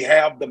 Like, they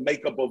have the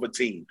makeup of a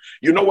team.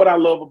 You know what I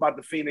love about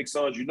the Phoenix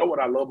Suns? You know what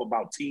I love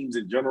about teams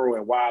in general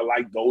and why I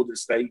like Golden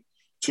State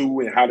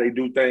too and how they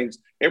do things?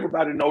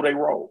 Everybody know they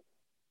roll.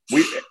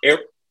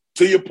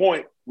 To your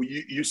point,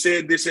 you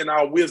said this in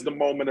our wisdom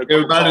moment.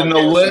 Everybody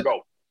know what?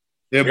 Ago.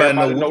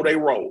 Everybody know they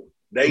roll.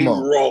 They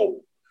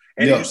roll.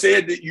 And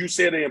you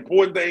said an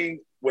important thing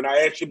when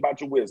I asked you about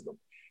your wisdom.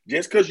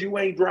 Just because you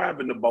ain't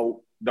driving the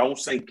boat, don't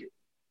sink it.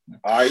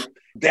 All right.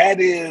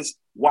 That is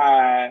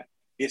why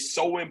it's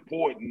so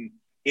important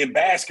in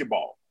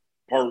basketball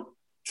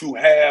to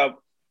have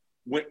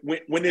when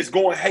it's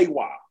going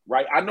haywire,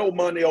 right? I know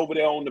Money over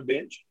there on the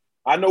bench.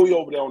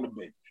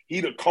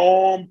 He the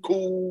calm,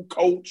 cool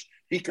coach.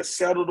 He could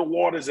settle the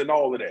waters and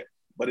all of that.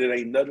 But it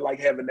ain't nothing like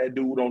having that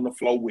dude on the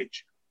floor with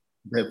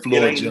you. It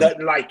ain't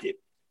nothing like it.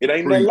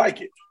 Nothing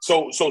like it.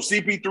 So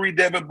CP3,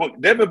 Devin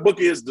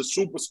Booker is the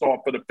superstar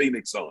for the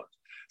Phoenix Suns.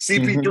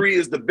 CP3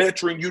 is the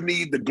veteran you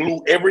need to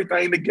glue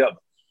everything together.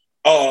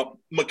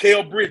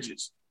 Mikal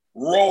Bridges,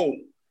 roll,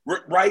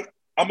 right?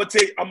 I'm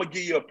gonna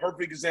give you a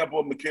perfect example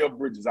of Mikal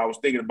Bridges. I was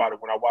thinking about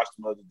it when I watched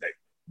him the other day.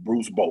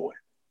 Bruce Bowen.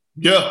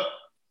 Yeah.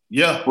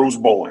 Bruce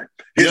Bowen.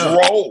 His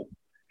role.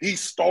 He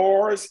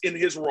stars in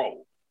his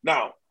role.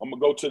 Now, I'm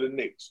going to go to the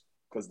Knicks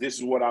because this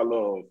is what I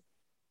love.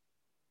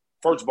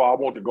 First of all, I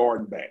want the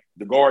Garden back.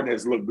 The Garden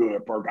has looked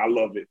good, Perk. I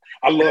love it.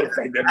 I love the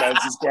fact that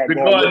Madison Square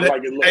Garden looks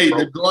like it looks. Hey,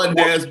 the Garden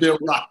has been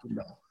rocking,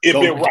 though. It's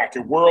been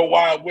rocking.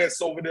 Worldwide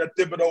West over there,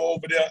 Thibodeau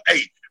over there.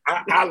 Hey,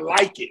 I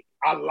like it.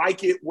 I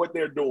like it, what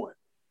they're doing.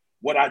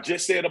 What I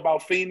just said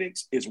about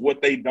Phoenix is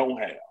what they don't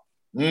have.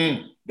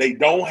 They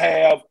don't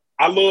have –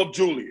 I love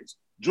Julius.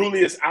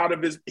 Julius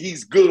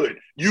he's good.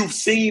 You've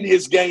seen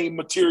his game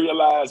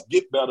materialize,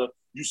 get better.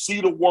 You see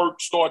the work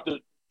start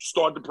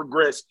to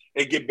progress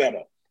and get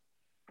better.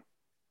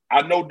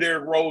 I know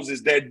Derrick Rose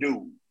is that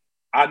dude.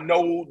 I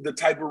know the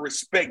type of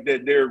respect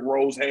that Derrick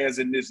Rose has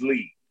in this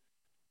league.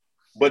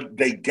 But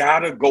they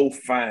gotta go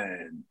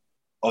find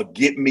a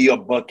get me a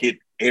bucket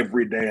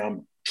every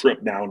damn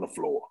trip down the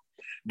floor.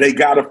 They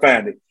gotta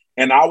find it.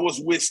 And I was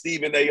with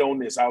Stephen A on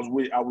this. I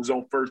was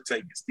on First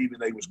Take, and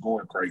Stephen A was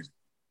going crazy.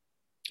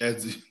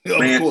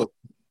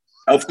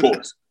 Of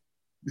course.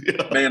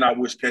 Yeah. Man, I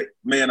wish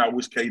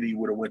KD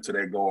would have went to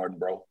that Garden,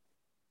 bro.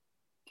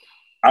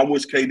 I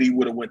wish KD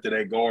would have went to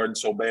that Garden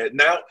so bad.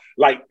 Now,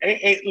 like,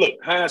 look,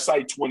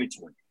 hindsight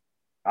 2020.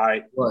 All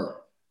right. Right.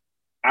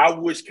 I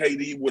wish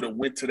KD would have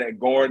went to that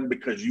Garden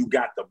because you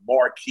got the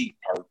marquee,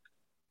 Perk.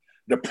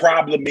 The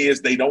problem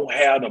is they don't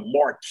have the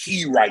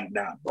marquee right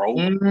now, bro.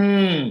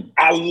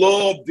 I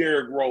love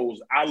Derrick Rose.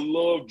 I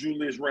love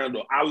Julius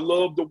Randle. I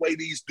love the way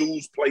these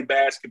dudes play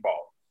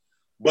basketball.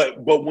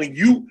 But when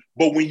you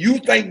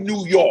think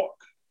New York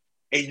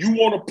and you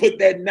want to put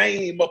that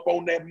name up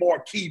on that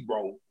marquee,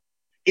 bro,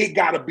 it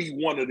got to be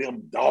one of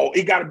them dog.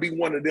 It got to be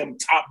one of them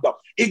top dog.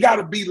 It got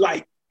to be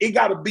like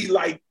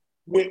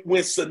when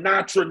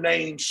Sinatra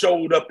name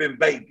showed up in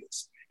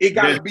Vegas. It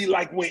got to be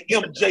like when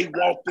MJ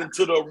walked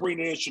into the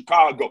arena in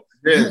Chicago.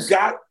 Yes. You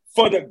got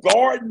for the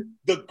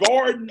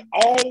Garden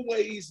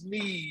always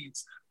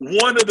needs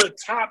one of the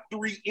top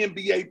 3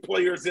 NBA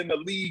players in the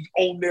league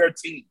on their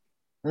team.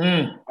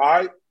 All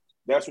right,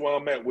 that's where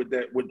I'm at with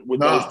that. With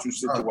those two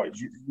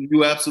situations,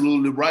 you're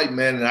absolutely right,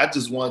 man. And I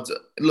just want to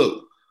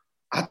look.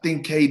 I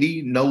think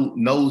KD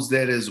knows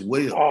that as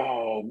well.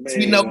 Oh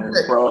man,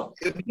 bro.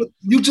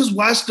 You just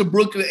watch the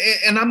Brooklyn,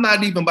 and I'm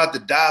not even about to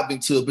dive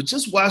into it, but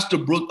just watch a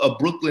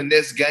Brooklyn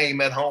Nets game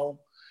at home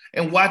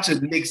and watch a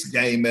Knicks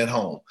game at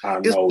home.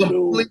 It's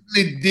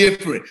completely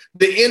different.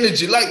 The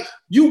energy, like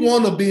you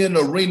want to be in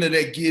an arena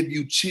that give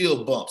you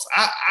chill bumps.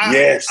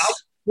 Yes.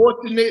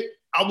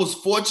 I was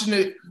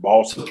fortunate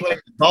to play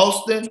in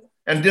Boston,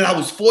 and then I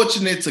was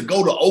fortunate to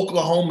go to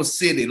Oklahoma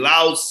City,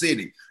 Loud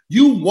City.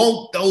 You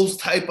want those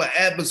type of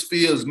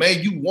atmospheres,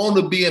 man. You want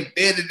to be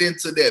embedded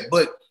into that.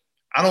 But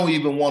I don't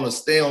even want to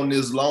stay on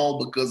this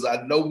long because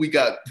I know we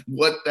got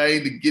one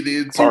thing to get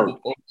into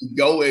before we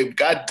go. And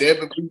God damn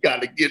it, we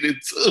got to get into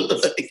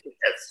it.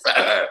 Yes,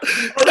 sir.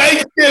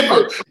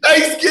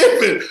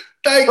 Thanksgiving.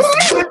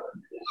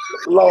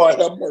 Lord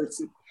have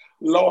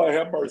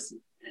mercy.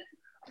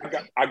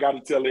 I got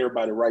to tell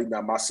everybody right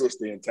now, my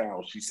sister in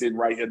town, she's sitting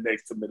right here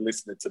next to me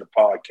listening to the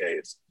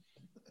podcast.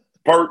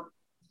 Perk,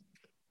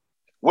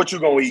 what you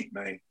gonna eat,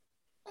 man?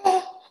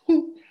 What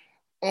you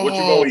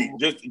gonna eat?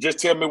 Just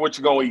tell me what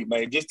you gonna eat,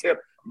 man. Just tell.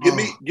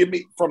 Give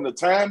me from the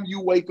time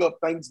you wake up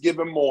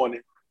Thanksgiving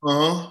morning.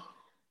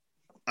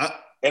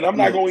 And I'm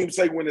not going to even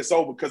say when it's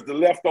over because the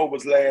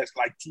leftovers last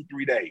like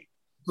 2-3 days.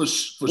 For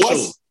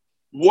sure.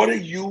 What are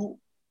you?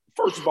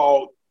 First of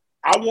all,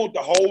 I want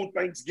the whole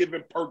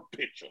Thanksgiving perk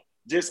picture.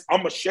 Just I'm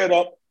gonna shut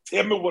up.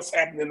 Tell me what's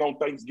happening on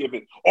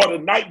Thanksgiving or the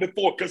night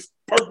before, because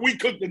perk we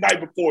cooked the night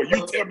before.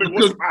 You tell me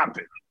what's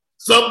happening.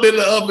 Something in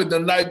the oven the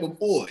night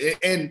before,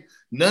 and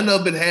none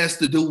of it has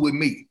to do with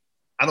me.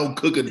 I don't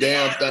cook a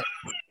damn thing.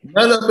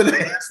 None of it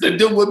has to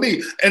do with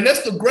me. And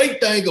that's the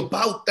great thing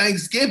about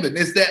Thanksgiving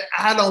is that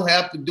I don't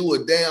have to do a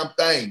damn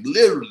thing,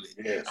 literally.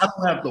 Yes. I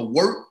don't have to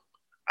work.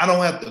 I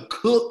don't have to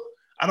cook.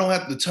 I don't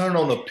have to turn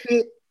on a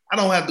pit. I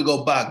don't have to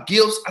go buy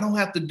gifts. I don't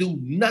have to do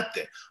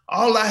nothing.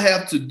 All I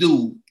have to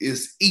do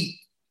is eat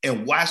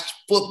and watch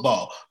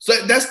football. So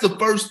that's the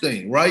first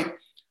thing, right?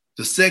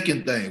 The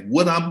second thing,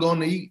 what I'm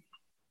going to eat.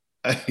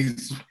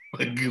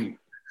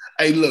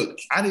 Hey, look,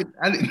 I didn't.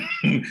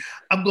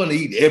 I'm gonna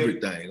eat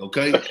everything,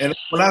 okay? And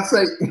when I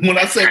say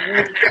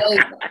everything,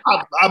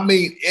 I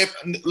mean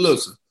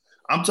listen.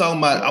 I'm talking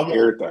about I want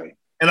everything,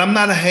 and I'm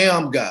not a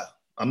ham guy.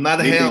 I'm not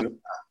a ham guy.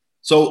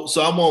 So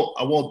I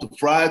want the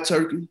fried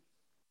turkey,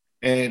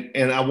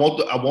 and I want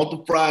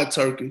the fried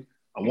turkey.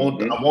 I want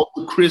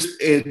the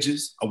crisp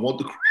edges. I want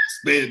the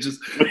crisp edges,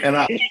 and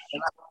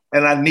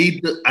I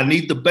need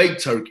the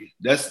baked turkey.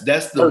 That's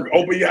the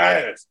open your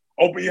eyes.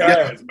 Open your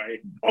eyes, man.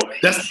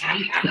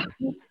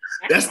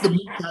 That's the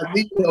meat I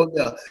need on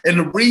there. And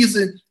the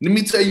reason, let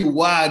me tell you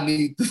why I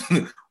need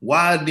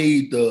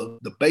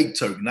the baked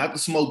turkey, not the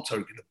smoked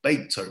turkey, the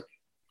baked turkey.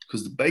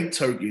 Because the baked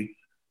turkey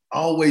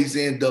always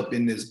end up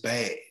in this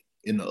bag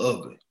in the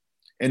oven.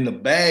 And the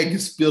bag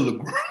is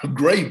filled of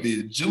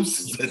gravy,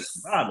 juices at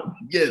the bottom.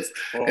 Yes.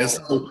 Oh. And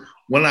so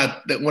when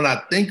I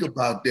think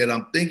about that,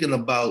 I'm thinking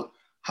about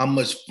how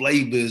much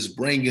flavor is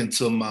bringing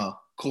to my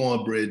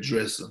cornbread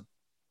dressing,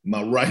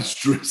 my rice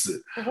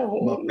dressing,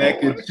 my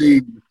mac and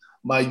cheese,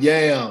 my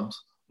yams,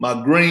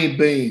 my green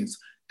beans.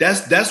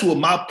 That's what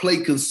my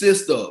plate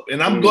consists of.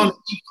 And I'm going to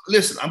eat,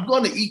 listen, I'm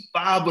going to eat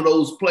 5 of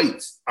those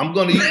plates. I'm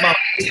going to eat my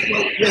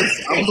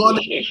yes, I'm going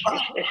to eat 5.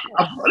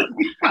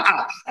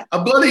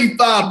 I'm going to eat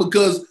 5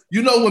 because,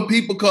 you know, when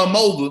people come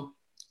over,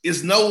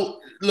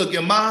 look,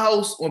 in my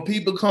house, when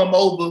people come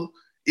over,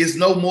 it's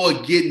no more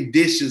getting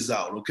dishes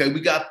out, okay?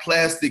 We got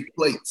plastic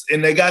plates,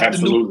 and they got the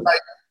new type.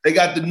 They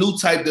got the new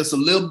type that's a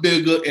little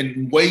bigger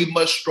and way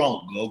much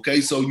stronger, okay?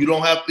 So you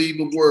don't have to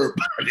even worry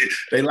about it.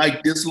 They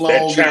like this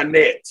long. That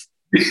Chinette.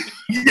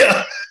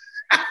 Yeah.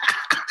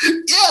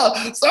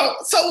 Yeah.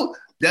 So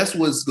that's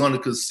what's going to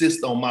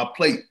consist on my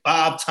plate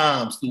 5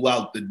 times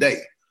throughout the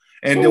day.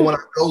 And then when I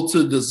go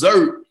to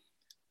dessert,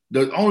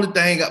 the only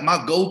thing,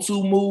 my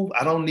go-to move,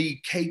 I don't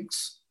need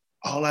cakes.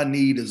 All I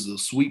need is a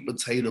sweet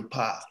potato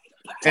pie.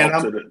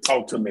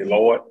 Talk to me,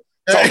 Lord.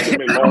 Talk to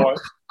me, Lord.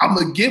 I'm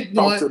going to get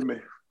one. Talk to me.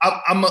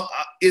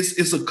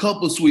 It's a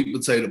couple sweet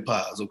potato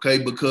pies, okay?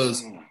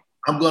 Because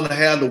I'm gonna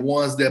have the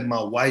ones that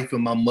my wife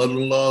and my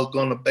mother-in-law is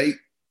gonna bake.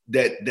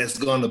 That's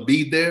gonna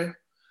be there,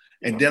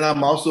 and then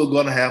I'm also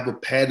gonna have a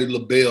Patti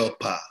LaBelle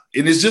pie,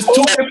 and it's just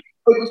two.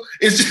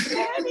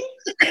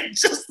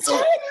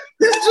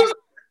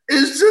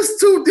 It's just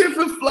two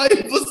different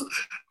flavors,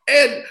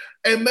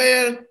 and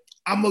man,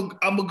 I'm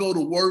gonna go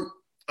to work.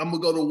 I'm gonna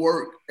go to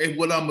work, and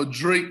what I'm gonna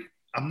drink.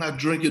 I'm not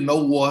drinking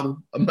no water.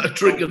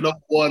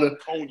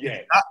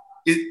 Cognac.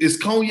 It's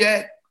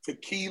cognac.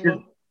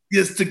 Tequila.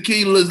 Yes,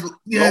 tequila.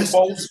 Yes.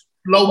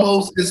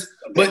 Lobos.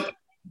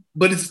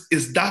 But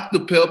it's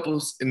Dr.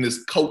 Peppers and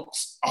it's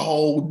Cokes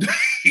all day.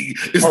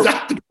 It's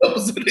Dr.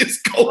 Peppers and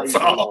it's Cokes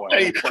all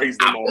day. Praise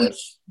the Lord.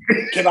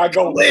 Can I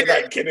go?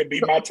 Can it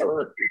be my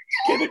turn?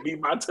 Can it be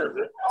my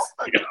turn?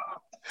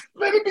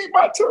 Let it be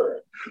my turn.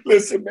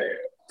 Listen, man.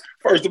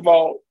 First of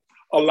all,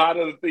 a lot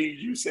of the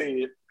things you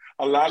said,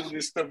 a lot of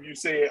this stuff you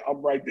said,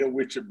 I'm right there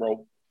with you,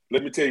 bro.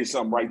 Let me tell you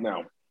something right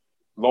now.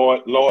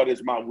 Lord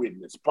is my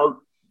witness.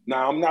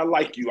 Now, I'm not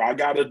like you. I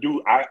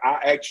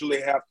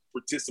actually have to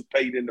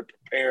participate in the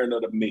preparing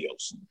of the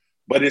meals.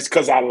 But it's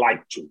because I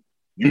like to.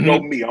 You know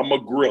me. I'm a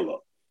griller.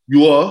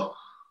 You are?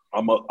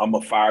 I'm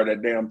a fire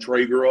that damn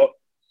Traeger up,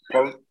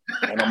 and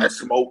I'm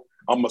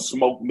a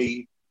smoke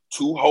me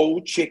 2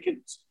 whole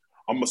chickens.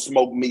 I'm going to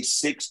smoke me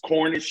 6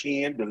 Cornish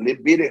hen, the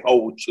little bitty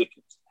whole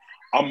chickens.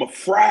 I'm going to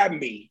fry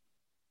me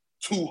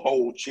 2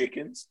 whole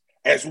chickens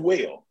as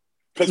well.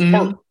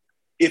 Because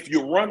if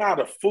you run out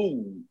of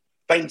food,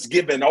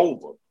 Thanksgiving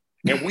over.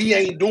 And we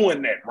ain't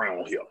doing that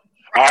around here.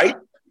 All right?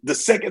 The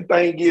second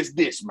thing is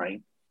this,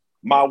 man.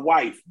 My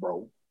wife,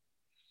 bro.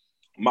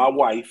 My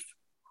wife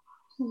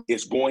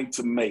is going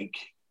to make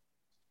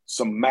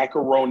some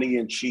macaroni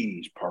and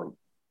cheese,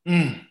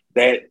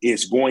 that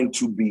is going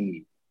to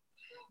be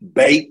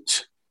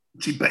baked.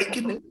 She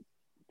baking it?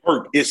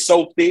 It's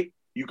so thick,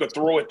 you could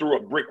throw it through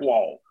a brick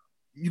wall.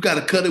 You got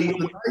to cut it with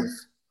a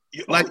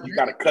knife? You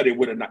got to cut it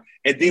with a knife.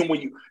 And then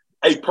when you,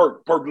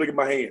 Perk, look at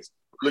my hands.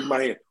 Look at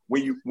my hand.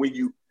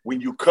 When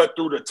you cut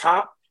through the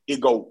top, it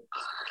go.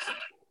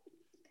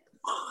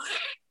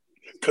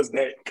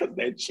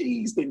 that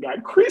cheese thing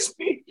got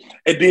crispy.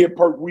 And then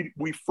Perk,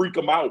 we freak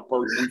them out,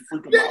 Perk. We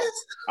freak them out.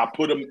 I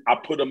put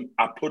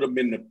them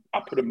in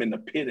the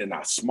pit and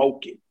I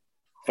smoke it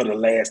for the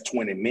last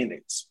 20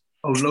 minutes.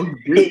 Oh no,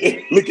 you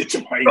didn't. Look at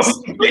your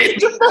face.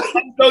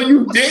 No,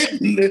 you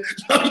didn't.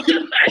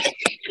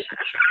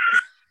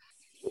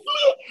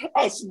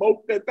 I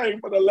smoked that thing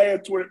for the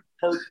last 20.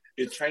 Perk,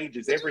 it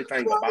changes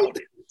everything about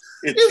it.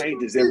 It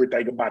changes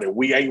everything about it.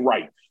 We ain't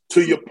right.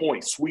 To your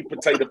point, sweet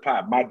potato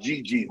pie. My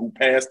Gigi, who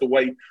passed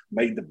away,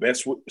 made the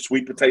best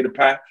sweet potato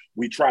pie.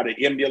 We try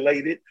to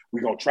emulate it.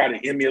 We're going to try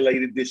to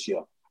emulate it this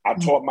year. I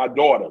taught my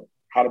daughter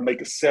how to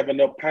make a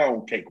 7-Up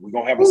pound cake. We're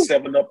going to have a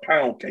 7-Up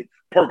pound cake.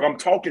 Perk, I'm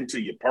talking to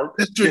you, Perk.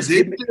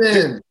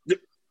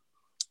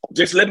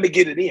 Just let me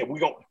get it in.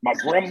 My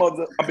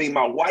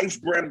wife's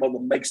grandmother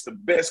makes the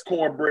best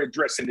cornbread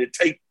dressing. It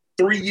takes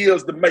 3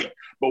 years to make.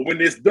 But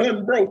when it's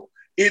done, bro,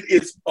 it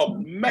is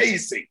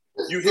amazing.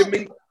 You hear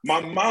me? My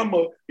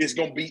mama is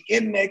going to be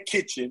in that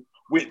kitchen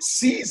with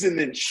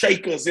seasoning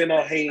shakers in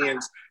her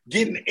hands,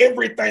 getting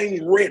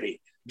everything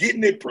ready,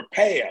 getting it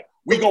prepared.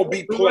 We're going to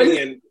be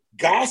playing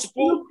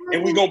gospel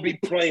and we're going to be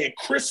playing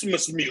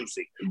Christmas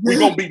music. We're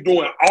going to be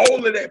doing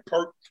all of that,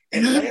 Perk.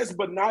 And last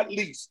but not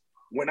least,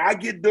 when I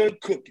get done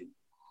cooking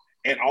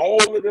and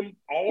all of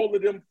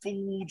them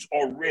foods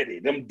are ready,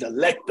 them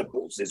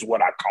delectables is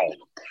what I call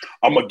them.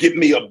 I'm going to get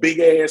me a big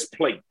ass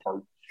plate,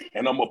 Perk,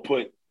 and I'm going to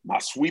put my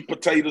sweet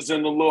potatoes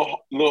in a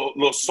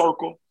little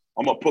circle.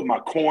 I'm going to put my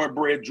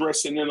cornbread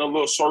dressing in a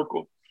little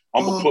circle.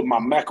 I'm going to put my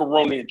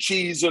macaroni and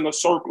cheese in a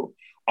circle.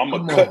 I'm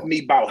going to cut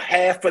me about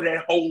half of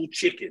that whole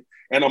chicken,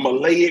 and I'm going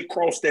to lay it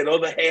across that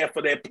other half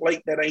of that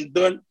plate that ain't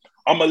done.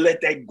 I'm going to let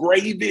that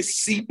gravy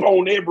seep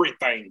on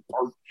everything,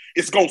 Perk.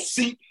 It's going to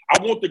seep.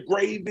 I want the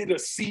gravy to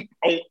seep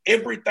on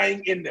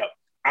everything in there.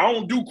 I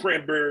don't do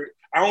cranberry,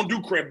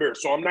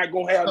 so I'm not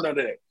going to have none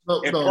of that.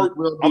 Perk,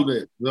 we'll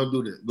do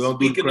that.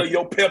 Speaking of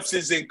your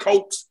Pepsis and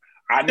Cokes,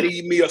 I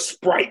need me a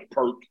Sprite,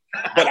 Perk,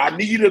 but I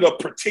need it a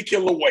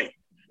particular way.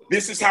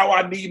 This is how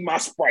I need my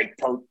Sprite,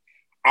 Perk.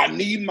 I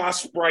need my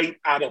Sprite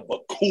out of a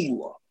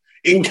cooler.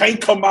 It can't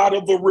come out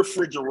of a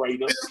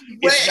refrigerator.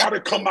 It's got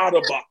to come out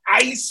of an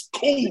ice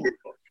cooler.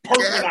 Perk,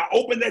 when I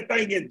open that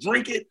thing and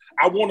drink it,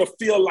 I want to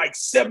feel like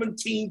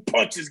 17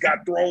 punches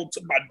got thrown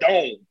to my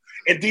dome.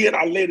 And then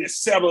I let it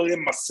settle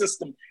in my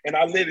system and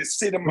I let it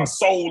sit in my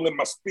soul and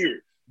my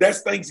spirit.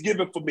 That's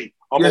Thanksgiving for me.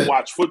 I'm going to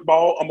watch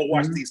football. I'm going to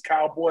watch these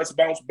Cowboys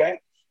bounce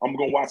back. I'm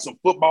going to watch some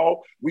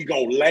football. We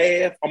going to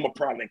laugh. I'm going to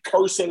probably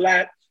curse a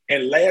lot.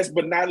 And last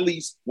but not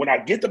least, when I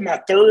get to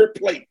my third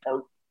plate,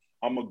 Perk,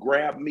 I'm going to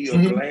grab me a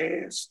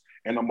glass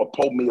and I'm going to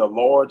pour me a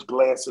large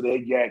glass of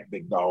that yak,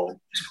 big dog.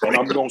 And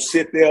I'm going to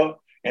sit there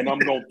and I'm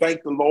going to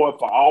thank the Lord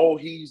for all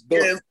he's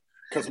done.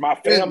 Because my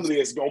family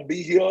is going to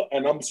be here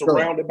and I'm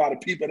surrounded by the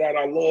people that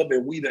I love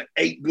and we done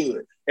ate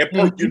good. And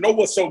Perk, you know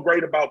what's so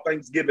great about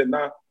Thanksgiving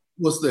now?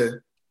 What's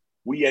that?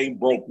 We ain't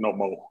broke no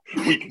more.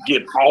 We can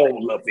get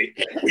all of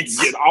it. We can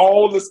get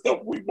all the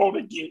stuff we want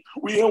to get.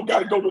 We don't got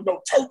to go to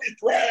no turkey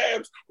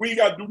drives. We ain't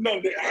got to do none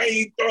of that. I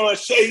ain't throwing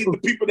shade to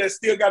people that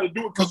still got to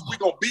do it because we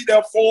going to be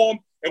there for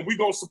them and we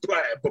going to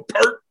supply it. But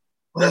Perk,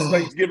 that's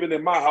Thanksgiving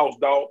in my house,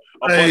 dog.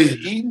 A bunch of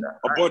eating,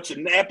 a bunch of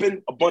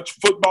napping, a bunch of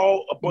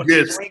football, a bunch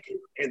of drinking,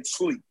 and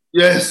sleep.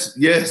 Yes,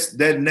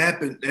 that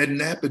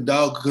napping,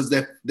 dog, because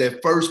that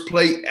first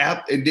plate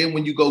out, and then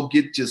when you go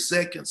get your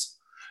seconds,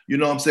 you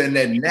know what I'm saying,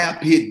 that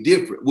nap hit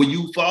different. When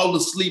you fall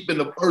asleep in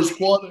the first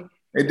quarter,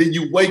 and then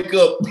you wake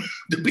up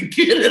the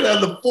beginning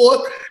of the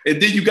fourth,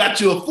 and then you got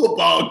you a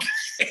football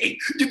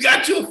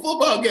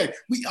game.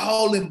 We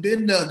all have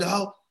been there,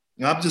 dog.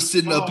 And I'm just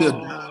sitting up here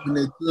down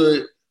there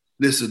good.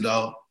 Listen,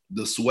 dog,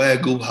 the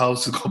Swaggle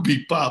house is gonna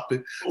be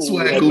popping.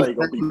 Swaggle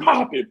gonna be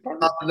popping.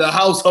 The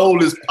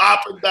household is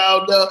popping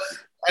down there.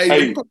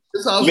 Hey,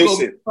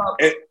 listen,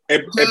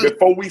 and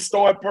before we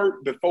start,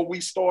 Perk, before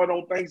we start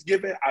on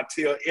Thanksgiving, I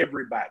tell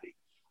everybody,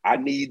 I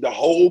need the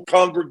whole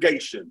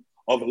congregation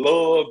of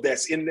love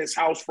that's in this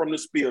house from the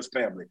Spears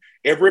family.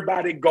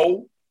 Everybody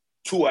go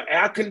to an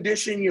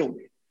air-conditioned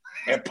unit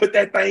and put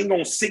that thing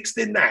on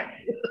 69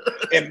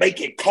 and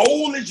make it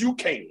cold as you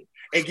can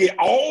and get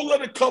all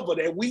of the cover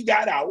that we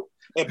got out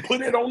and put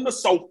it on the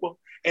sofa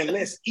and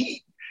let's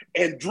eat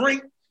and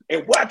drink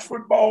and watch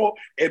football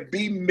and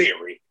be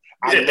merry.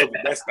 I love it.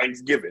 That's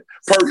Thanksgiving.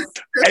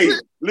 First, hey,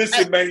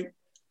 listen, man.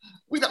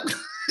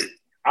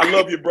 I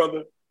love you,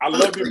 brother. I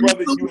love you,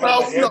 brother. You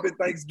have a happy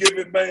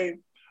Thanksgiving,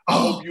 man. I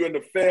hope you and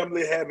the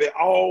family have it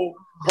all.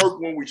 Perk,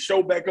 when we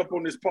show back up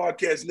on this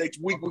podcast next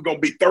week, we're going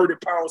to be 30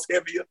 pounds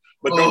heavier,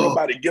 but don't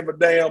nobody give a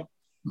damn.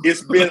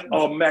 It's been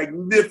a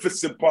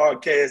magnificent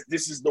podcast.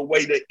 This is the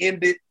way to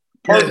end it.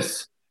 Perk,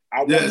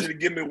 I want you to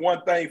give me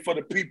one thing for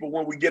the people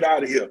when we get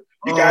out of here.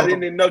 You got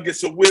any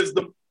nuggets of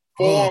wisdom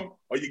for them?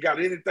 Or you got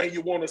anything you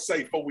want to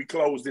say before we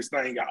close this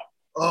thing out?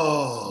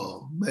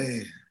 Oh,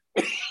 man.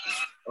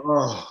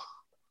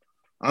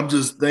 I'm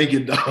just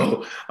thinking,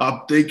 though.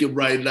 I'm thinking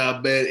right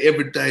now, man.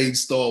 Everything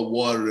start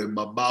watering.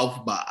 My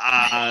mouth, my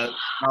eyes.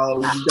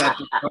 Oh, you got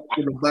to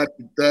talking about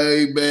the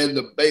thing, man.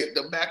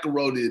 The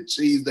macaroni and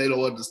cheese. They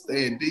don't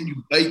understand. Then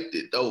you baked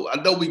it, though.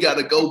 I know we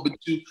gotta go, but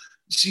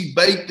she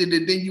baked it,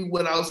 and then you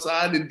went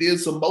outside and did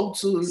some more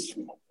to it.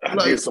 I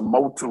did some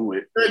more to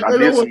it.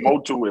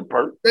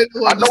 Perk.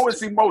 I know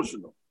it's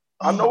emotional.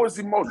 I know it's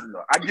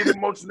emotional. I get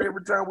emotional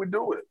every time we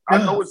do it. I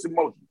know it's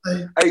emotional.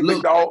 Hey, look,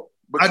 big dog.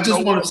 But I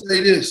just want to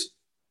say this.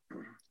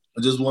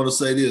 I just want to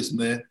say this,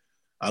 man.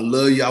 I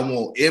love you. I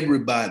want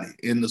everybody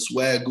in the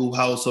Swagoo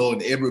household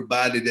and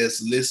everybody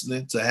that's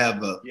listening to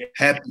have a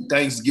happy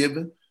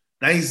Thanksgiving.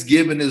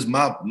 Thanksgiving is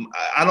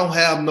I don't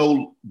have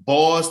no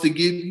bars to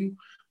give you,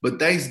 but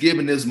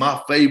Thanksgiving is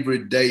my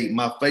favorite day,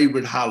 my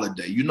favorite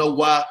holiday. You know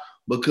why?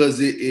 Because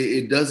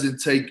it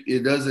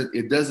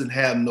doesn't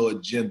have no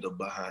agenda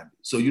behind it.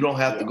 So you don't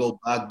have to go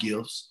buy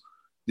gifts.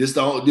 This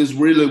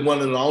really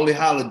one of the only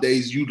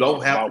holidays you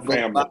don't have to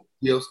go buy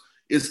gifts.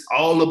 It's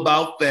all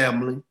about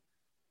family.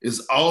 It's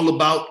all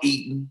about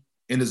eating.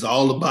 And it's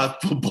all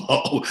about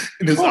football.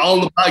 And it's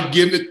all about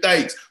giving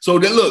thanks. So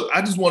then, look,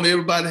 I just want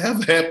everybody to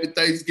have a happy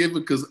Thanksgiving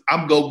because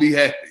I'm going to be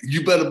happy.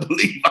 You better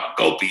believe I'm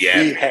going to be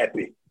happy. Be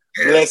happy.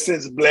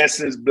 Blessings,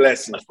 blessings,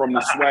 blessings from the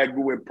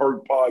Swagoo and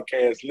Perk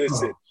podcast.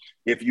 Listen,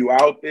 if you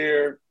out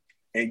there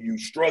and you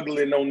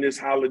struggling on this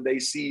holiday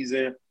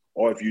season,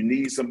 or if you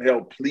need some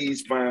help,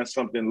 please find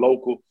something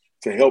local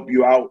to help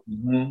you out.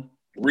 Mm-hmm.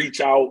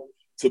 Reach out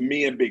to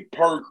me and Big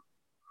Perk.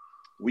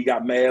 We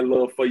got mad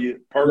love for you,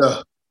 Perk.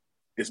 Yeah.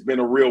 It's been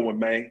a real one,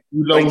 man.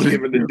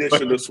 Thanksgiving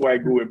edition of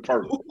Swagoo and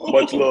Perk.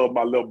 Much love,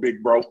 my little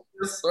big bro.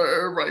 Yes,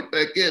 sir. Right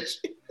back at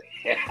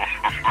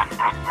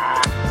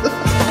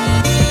you.